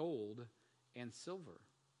as gold and silver,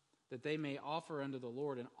 that they may offer unto the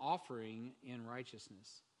Lord an offering in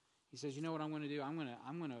righteousness. He says, you know what I'm going to do? I'm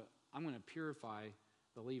going to purify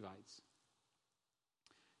the Levites.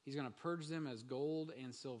 He's going to purge them as gold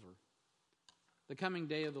and silver. The coming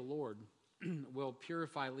day of the Lord will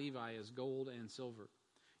purify Levi as gold and silver.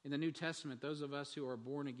 In the New Testament, those of us who are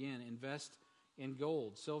born again invest in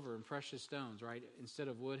gold, silver, and precious stones, right, instead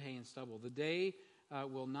of wood, hay, and stubble. The day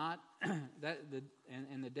will not,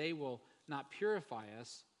 and the day will not purify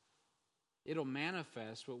us. It'll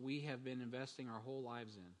manifest what we have been investing our whole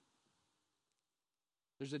lives in.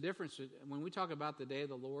 There's a difference. When we talk about the day of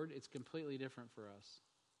the Lord, it's completely different for us.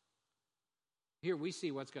 Here we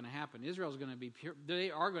see what's going to happen. Israel's going to be they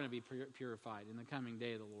are going to be purified in the coming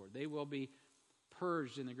day of the Lord. They will be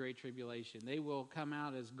purged in the great tribulation. They will come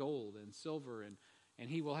out as gold and silver, and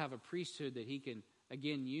he will have a priesthood that he can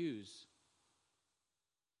again use.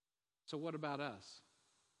 So what about us?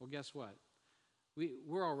 Well, guess what?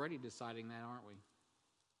 We're already deciding that, aren't we?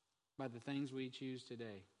 By the things we choose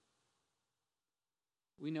today.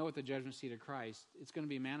 We know at the judgment seat of Christ, it's going to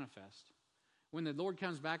be manifest. When the Lord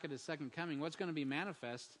comes back at his second coming, what's going to be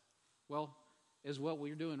manifest, well, is what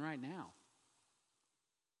we're doing right now.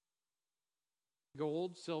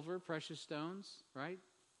 Gold, silver, precious stones, right?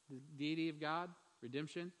 The deity of God,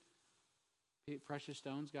 redemption, precious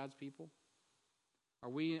stones, God's people. Are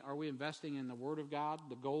we investing in the Word of God,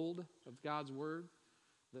 the gold of God's Word,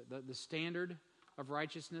 the standard of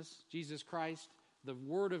righteousness, Jesus Christ, the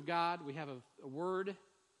Word of God? We have a Word.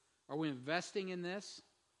 Are we investing in this?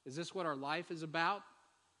 Is this what our life is about?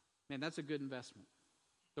 Man, that's a good investment.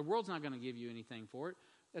 The world's not going to give you anything for it.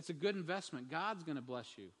 That's a good investment. God's going to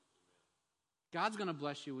bless you. God's going to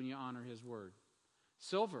bless you when you honor His Word.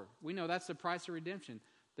 Silver, we know that's the price of redemption.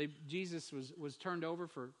 Jesus was turned over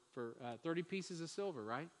for 30 pieces of silver,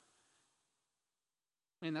 right?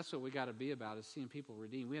 Man, that's what we got to be about, is seeing people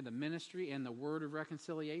redeemed. We have the ministry and the word of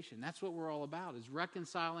reconciliation. That's what we're all about, is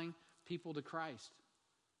reconciling people to Christ.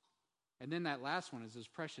 And then that last one is those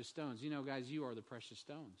precious stones. You know, guys, you are the precious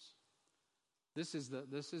stones. This is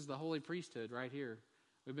the holy priesthood right here.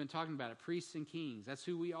 We've been talking about it, priests and kings. That's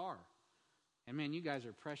who we are. And man, you guys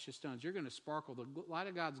are precious stones. You're going to sparkle the light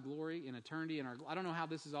of God's glory in eternity. And I don't know how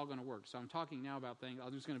this is all going to work. So I'm talking now about things.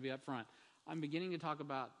 I'm just going to be up front. I'm beginning to talk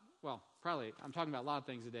about, well, probably I'm talking about a lot of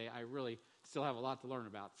things today. I really still have a lot to learn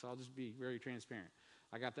about. So I'll just be very transparent.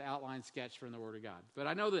 I got the outline sketch from the Word of God. But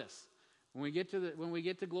I know this. When we get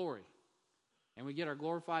to glory and we get our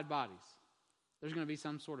glorified bodies, there's going to be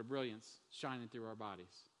some sort of brilliance shining through our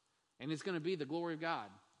bodies. And it's going to be the glory of God.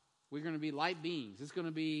 We're going to be light beings. It's going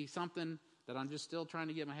to be something that I'm just still trying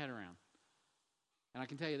to get my head around. And I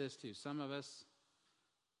can tell you this too. Some of us,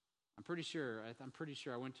 I'm pretty sure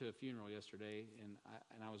I went to a funeral yesterday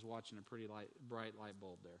and I was watching a pretty bright light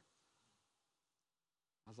bulb there.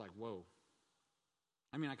 I was like, whoa.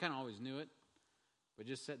 I mean, I kind of always knew it, but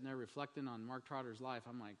just sitting there reflecting on Mark Trotter's life,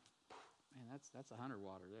 I'm like, man, that's 100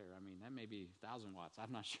 watt there. I mean, that may be 1,000 watts.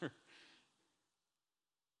 I'm not sure.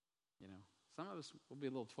 You know, some of us will be a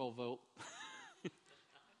little 12 volt.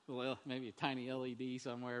 Maybe a tiny LED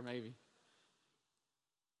somewhere, maybe.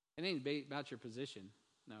 It ain't about your position.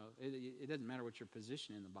 No, it doesn't matter what your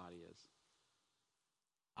position in the body is.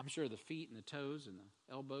 I'm sure the feet and the toes and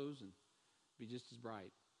the elbows and be just as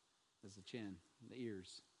bright as the chin and the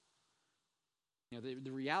ears. You know,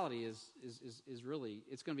 the reality is really,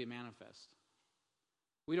 it's going to be manifest.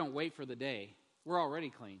 We don't wait for the day. We're already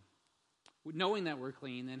clean. Knowing that we're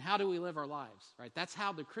clean, then how do we live our lives, right? That's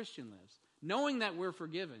how the Christian lives. Knowing that we're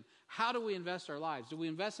forgiven, how do we invest our lives? Do we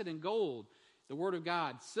invest it in gold, the Word of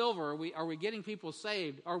God, silver? Are we getting people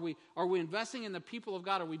saved? Are we investing in the people of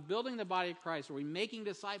God? Are we building the body of Christ? Are we making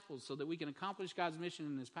disciples so that we can accomplish God's mission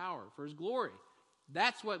in His power, for His glory?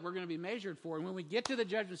 That's what we're going to be measured for. And when we get to the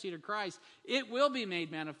judgment seat of Christ, it will be made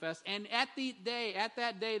manifest. And at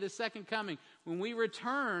that day, the second coming, when we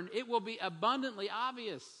return, it will be abundantly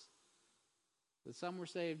obvious that some were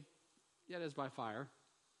saved, yet as by fire.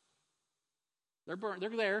 They're burnt, they're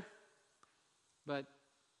there, but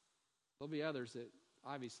there'll be others that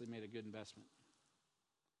obviously made a good investment.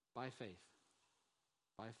 By faith.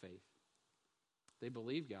 By faith. They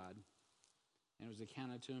believed God, and it was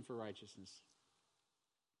accounted to them for righteousness.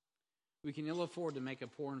 We can ill afford to make a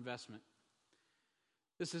poor investment.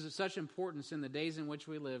 This is of such importance in the days in which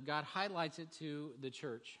we live. God highlights it to the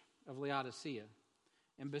church of Laodicea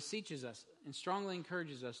and beseeches us and strongly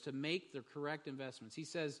encourages us to make the correct investments. He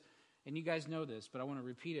says, and you guys know this, but I want to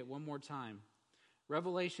repeat it one more time.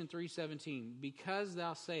 Revelation 3:17, because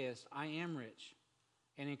thou sayest, I am rich,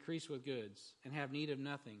 and increase with goods, and have need of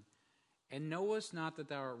nothing, and knowest not that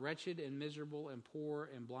thou art wretched and miserable and poor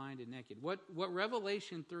and blind and naked. What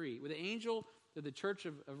Revelation 3, with the angel to the church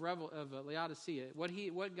of Laodicea, what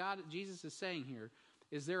Jesus is saying here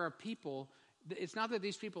is there are people, it's not that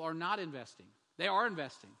these people are not investing. They are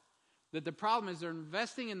investing. That the problem is they're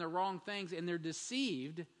investing in the wrong things and they're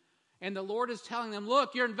deceived. And the Lord is telling them,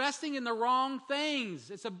 look, you're investing in the wrong things.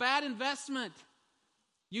 It's a bad investment.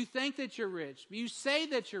 You think that you're rich. You say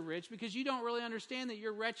that you're rich because you don't really understand that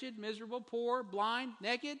you're wretched, miserable, poor, blind,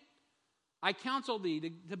 naked. I counsel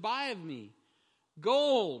thee to buy of me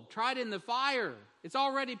gold, tried in the fire. It's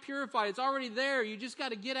already purified. It's already there. You just got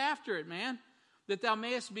to get after it, man. That thou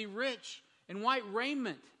mayest be rich, and white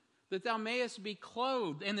raiment, that thou mayest be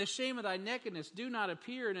clothed, and the shame of thy nakedness do not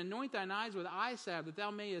appear, and anoint thine eyes with eye salve, that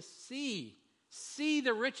thou mayest see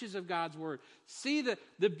the riches of God's word, see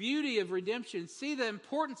the beauty of redemption, see the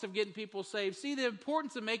importance of getting people saved, see the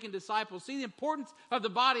importance of making disciples, see the importance of the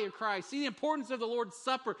body of Christ, see the importance of the Lord's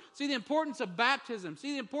Supper, see the importance of baptism,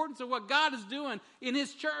 see the importance of what God is doing in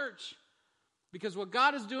His church. Because what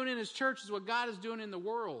God is doing in His church is what God is doing in the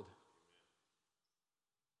world.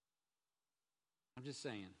 I'm just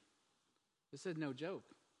saying. This is no joke.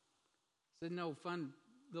 This is no fun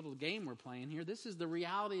little game we're playing here. This is the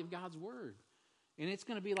reality of God's word. And it's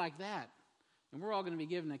going to be like that. And we're all going to be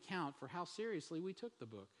given an account for how seriously we took the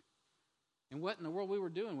book. And what in the world we were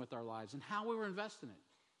doing with our lives and how we were investing it.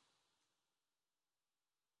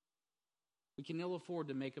 We can ill afford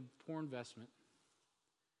to make a poor investment.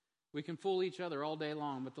 We can fool each other all day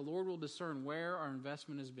long, but the Lord will discern where our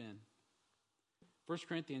investment has been. 1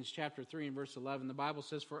 Corinthians chapter 3 and verse 11, the Bible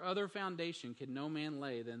says, for other foundation can no man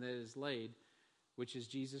lay than that is laid, which is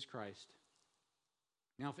Jesus Christ.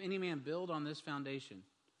 Now, if any man build on this foundation,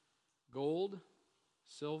 gold,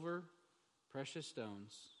 silver, precious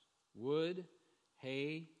stones, wood,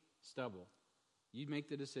 hay, stubble, you make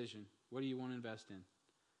the decision. What do you want to invest in?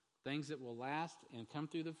 Things that will last and come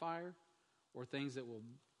through the fire, or things that will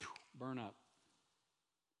burn up?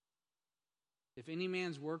 If any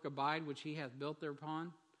man's work abide which he hath built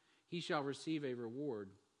thereupon, he shall receive a reward.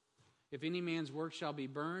 If any man's work shall be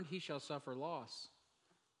burned, he shall suffer loss.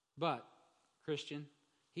 But, Christian,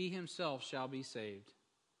 he himself shall be saved,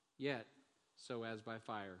 yet so as by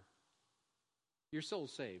fire. Your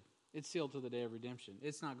soul's saved. It's sealed to the day of redemption.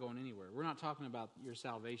 It's not going anywhere. We're not talking about your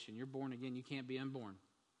salvation. You're born again. You can't be unborn.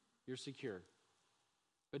 You're secure.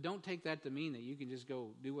 But don't take that to mean that you can just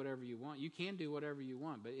go do whatever you want. You can do whatever you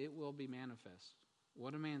want, but it will be manifest.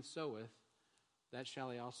 What a man soweth, that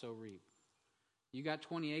shall he also reap. You got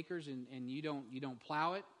 20 acres and you don't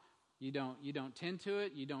plow it, you don't tend to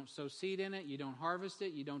it, you don't sow seed in it, you don't harvest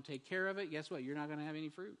it, you don't take care of it. Guess what? You're not going to have any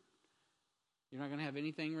fruit. You're not going to have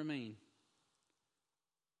anything remain.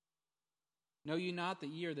 Know you not that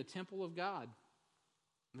ye are the temple of God?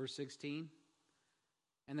 Verse 16.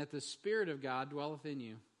 And that the Spirit of God dwelleth in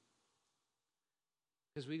you.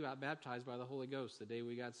 Because we got baptized by the Holy Ghost the day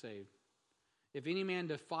we got saved. If any man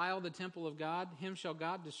defile the temple of God, him shall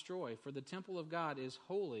God destroy. For the temple of God is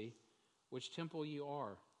holy, which temple you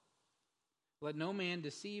are. Let no man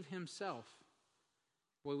deceive himself.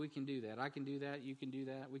 Boy, we can do that. I can do that. You can do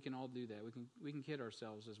that. We can all do that. We can kid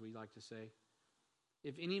ourselves, as we like to say.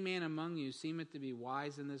 If any man among you seemeth to be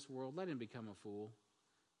wise in this world, let him become a fool,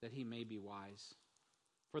 that he may be wise.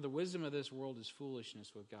 For the wisdom of this world is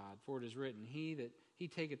foolishness with God. For it is written, He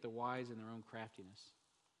taketh the wise in their own craftiness.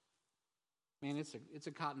 Man, it's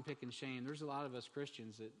a cotton-picking shame. There's a lot of us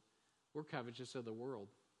Christians that we're covetous of the world.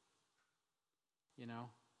 You know,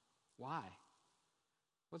 why?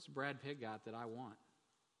 What's Brad Pitt got that I want?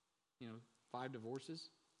 5 divorces?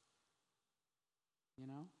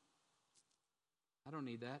 I don't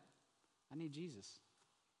need that. I need Jesus.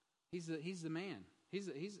 He's the man.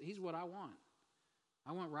 He's what I want.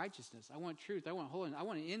 I want righteousness. I want truth. I want holiness. I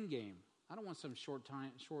want an end game. I don't want some short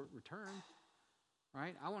return.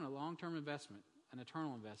 Right? I want a long-term investment, an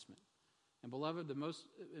eternal investment. And beloved, the most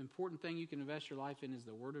important thing you can invest your life in is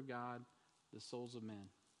the Word of God, the souls of men.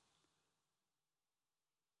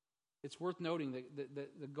 It's worth noting that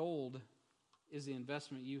the gold is the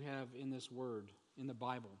investment you have in this Word, in the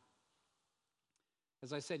Bible.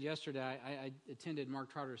 As I said yesterday, I attended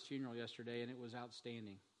Mark Trotter's funeral yesterday, and it was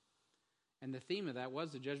outstanding. And the theme of that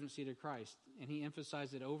was the judgment seat of Christ. And he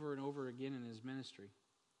emphasized it over and over again in his ministry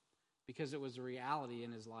because it was a reality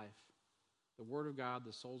in his life. The Word of God,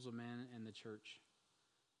 the souls of men, and the church.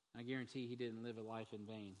 And I guarantee he didn't live a life in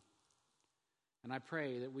vain. And I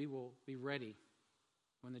pray that we will be ready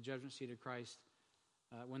when the judgment seat of Christ,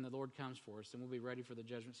 when the Lord comes for us, and we'll be ready for the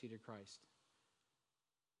judgment seat of Christ.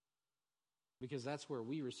 because that's where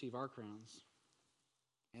we receive our crowns.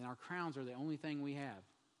 And our crowns are the only thing we have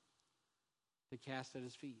to cast at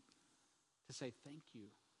his feet, to say thank you,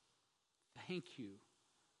 thank you,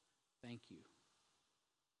 thank you.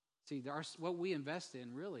 See, what we invest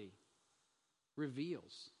in really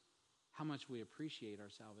reveals how much we appreciate our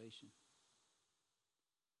salvation.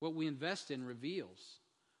 What we invest in reveals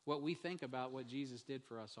what we think about what Jesus did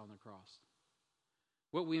for us on the cross.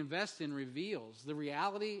 What we invest in reveals the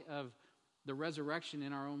reality of the resurrection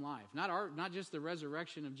in our own life. Not just the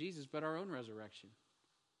resurrection of Jesus, but our own resurrection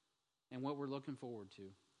and what we're looking forward to.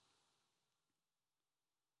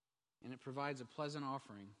 And it provides a pleasant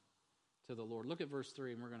offering to the Lord. Look at verse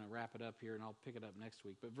 3, and we're going to wrap it up here, and I'll pick it up next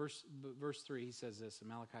week. But verse 3, he says this in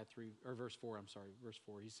Malachi 3, or verse 4, verse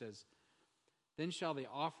 4. He says, Then shall the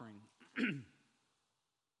offering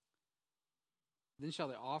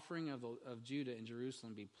of Judah and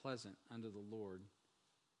Jerusalem be pleasant unto the Lord,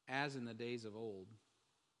 as in the days of old,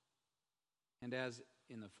 and as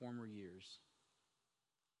in the former years.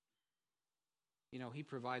 You know, he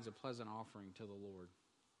provides a pleasant offering to the Lord.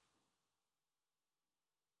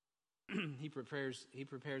 He prepares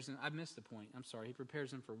them. I missed the point. I'm sorry. He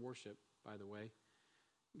prepares them for worship, by the way.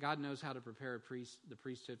 God knows how to prepare the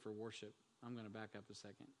priesthood for worship. I'm going to back up a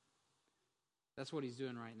second. That's what he's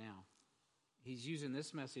doing right now. He's using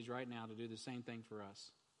this message right now to do the same thing for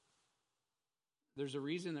us. There's a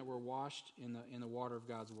reason that we're washed in the water of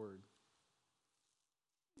God's Word.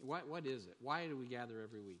 What is it? Why do we gather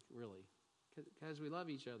every week, really? Because we love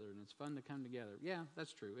each other and it's fun to come together. Yeah,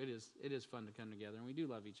 that's true. It is fun to come together, and we do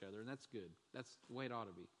love each other, and that's good. That's the way it ought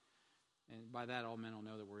to be. And by that, all men will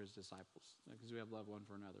know that we're his disciples, because we have love one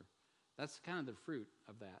for another. That's kind of the fruit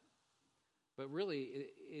of that. But really,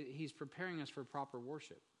 he's preparing us for proper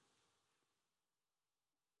worship.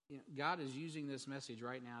 You know, God is using this message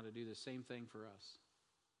right now to do the same thing for us.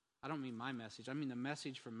 I don't mean my message. I mean the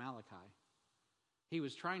message from Malachi. He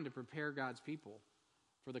was trying to prepare God's people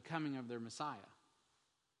for the coming of their Messiah.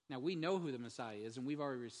 Now, we know who the Messiah is, and we've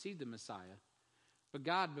already received the Messiah. But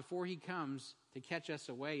God, before he comes to catch us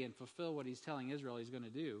away and fulfill what he's telling Israel he's going to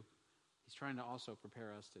do, he's trying to also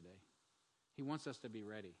prepare us today. He wants us to be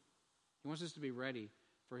ready. He wants us to be ready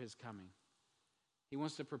for his coming. He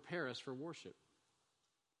wants to prepare us for worship.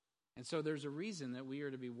 And so there's a reason that we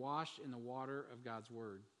are to be washed in the water of God's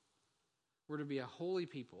Word. We're to be a holy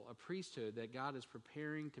people, a priesthood that God is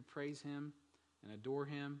preparing to praise him and adore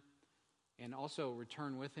him, and also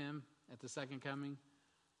return with him at the second coming.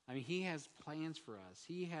 I mean, he has plans for us.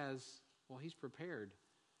 He's prepared.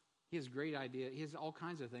 He has great ideas. He has all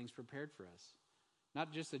kinds of things prepared for us.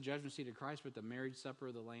 Not just the judgment seat of Christ, but the marriage supper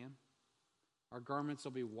of the Lamb. Our garments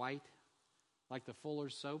will be white, like the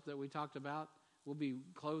fuller's soap that we talked about. We'll be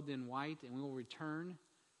clothed in white, and we will return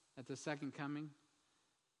at the second coming,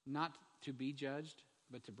 not to be judged,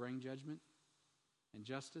 but to bring judgment and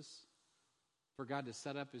justice. For God to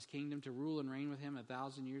set up his kingdom, to rule and reign with him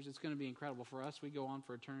 1,000 years. It's going to be incredible for us. We go on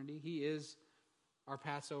for eternity. He is our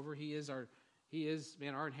Passover.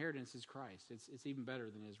 Our inheritance is Christ. It's even better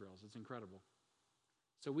than Israel's. It's incredible.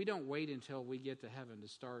 So we don't wait until we get to heaven to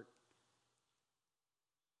start.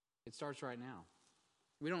 It starts right now.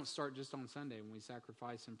 We don't start just on Sunday when we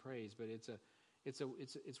sacrifice and praise, but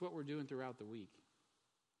it's what we're doing throughout the week.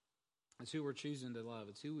 It's who we're choosing to love.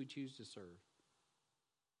 It's who we choose to serve.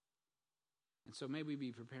 And so may we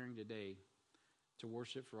be preparing today to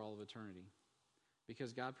worship for all of eternity,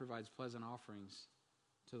 because God provides pleasant offerings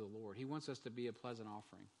to the Lord. He wants us to be a pleasant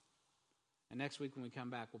offering. And next week when we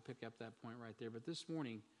come back, we'll pick up that point right there. But this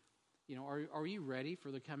morning, are you ready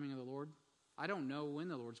for the coming of the Lord? I don't know when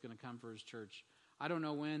the Lord's going to come for his church. I don't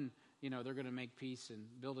know when, they're going to make peace and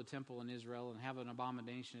build a temple in Israel and have an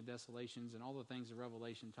abomination of desolations and all the things the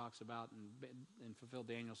Revelation talks about and fulfill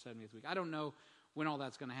Daniel's 70th week. I don't know when all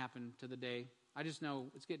that's going to happen to the day. I just know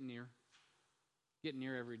it's getting near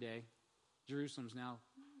every day. Jerusalem's now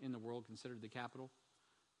in the world considered the capital.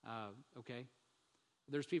 Okay.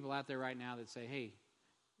 There's people out there right now that say, hey,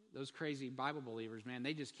 those crazy Bible believers, man,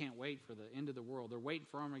 they just can't wait for the end of the world. They're waiting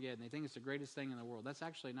for Armageddon. They think it's the greatest thing in the world. That's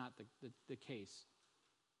actually not the case.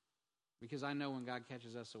 Because I know when God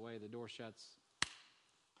catches us away, the door shuts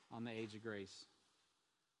on the age of grace.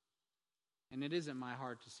 And it isn't my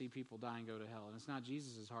heart to see people die and go to hell. And it's not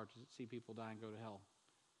Jesus' heart to see people die and go to hell.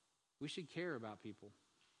 We should care about people.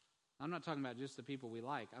 I'm not talking about just the people we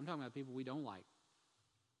like. I'm talking about people we don't like.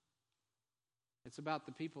 It's about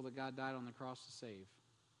the people that God died on the cross to save.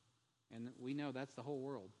 And we know that's the whole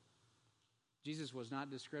world. Jesus was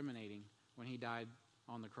not discriminating when he died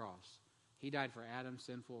on the cross. He died for Adam's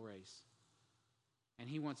sinful race. And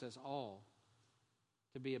he wants us all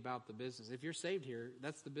to be about the business. If you're saved here,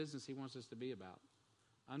 that's the business He wants us to be about.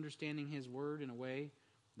 Understanding His Word in a way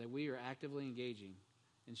that we are actively engaging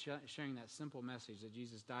in sharing that simple message that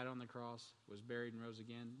Jesus died on the cross, was buried, and rose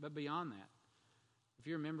again. But beyond that, if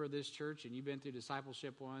you're a member of this church and you've been through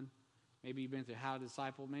Discipleship 1, maybe you've been through How to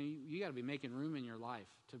Disciple, maybe you got to be making room in your life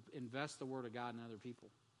to invest the Word of God in other people,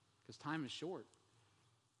 because time is short.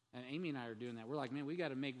 And Amy and I are doing that. We're like, man, we got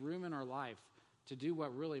to make room in our life to do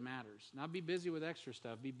what really matters. Not be busy with extra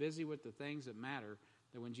stuff. Be busy with the things that matter,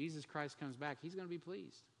 that when Jesus Christ comes back, He's going to be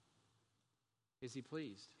pleased. Is He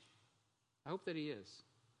pleased? I hope that He is.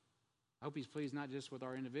 I hope He's pleased not just with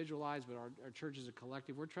our individual lives, but our church as a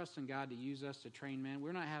collective. We're trusting God to use us to train men.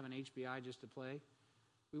 We're not having HBI just to play.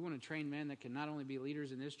 We want to train men that can not only be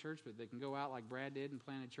leaders in this church, but they can go out like Brad did and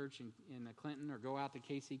plant a church in Clinton, or go out to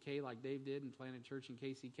KCK like Dave did and plant a church in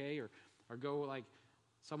KCK, or go like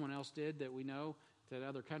someone else did that we know to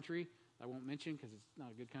another country I won't mention because it's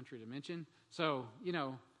not a good country to mention. So,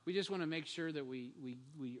 we just want to make sure that we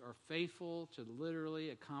are faithful to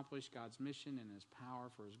literally accomplish God's mission and His power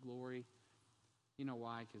for His glory. You know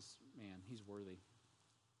why? Because, man, He's worthy.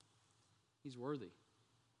 He's worthy.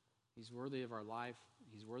 He's worthy of our life.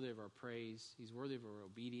 He's worthy of our praise. He's worthy of our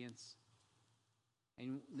obedience.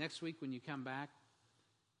 And next week when you come back,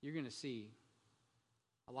 you're going to see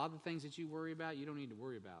a lot of the things that you worry about, you don't need to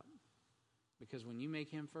worry about. Because when you make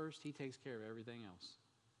Him first, He takes care of everything else.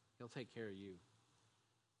 He'll take care of you.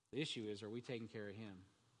 The issue is, are we taking care of Him?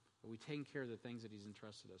 Are we taking care of the things that He's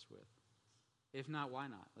entrusted us with? If not, why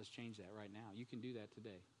not? Let's change that right now. You can do that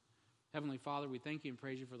today. Heavenly Father, we thank You and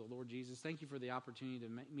praise You for the Lord Jesus. Thank You for the opportunity to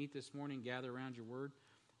meet this morning, gather around Your Word.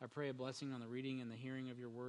 I pray a blessing on the reading and the hearing of Your Word.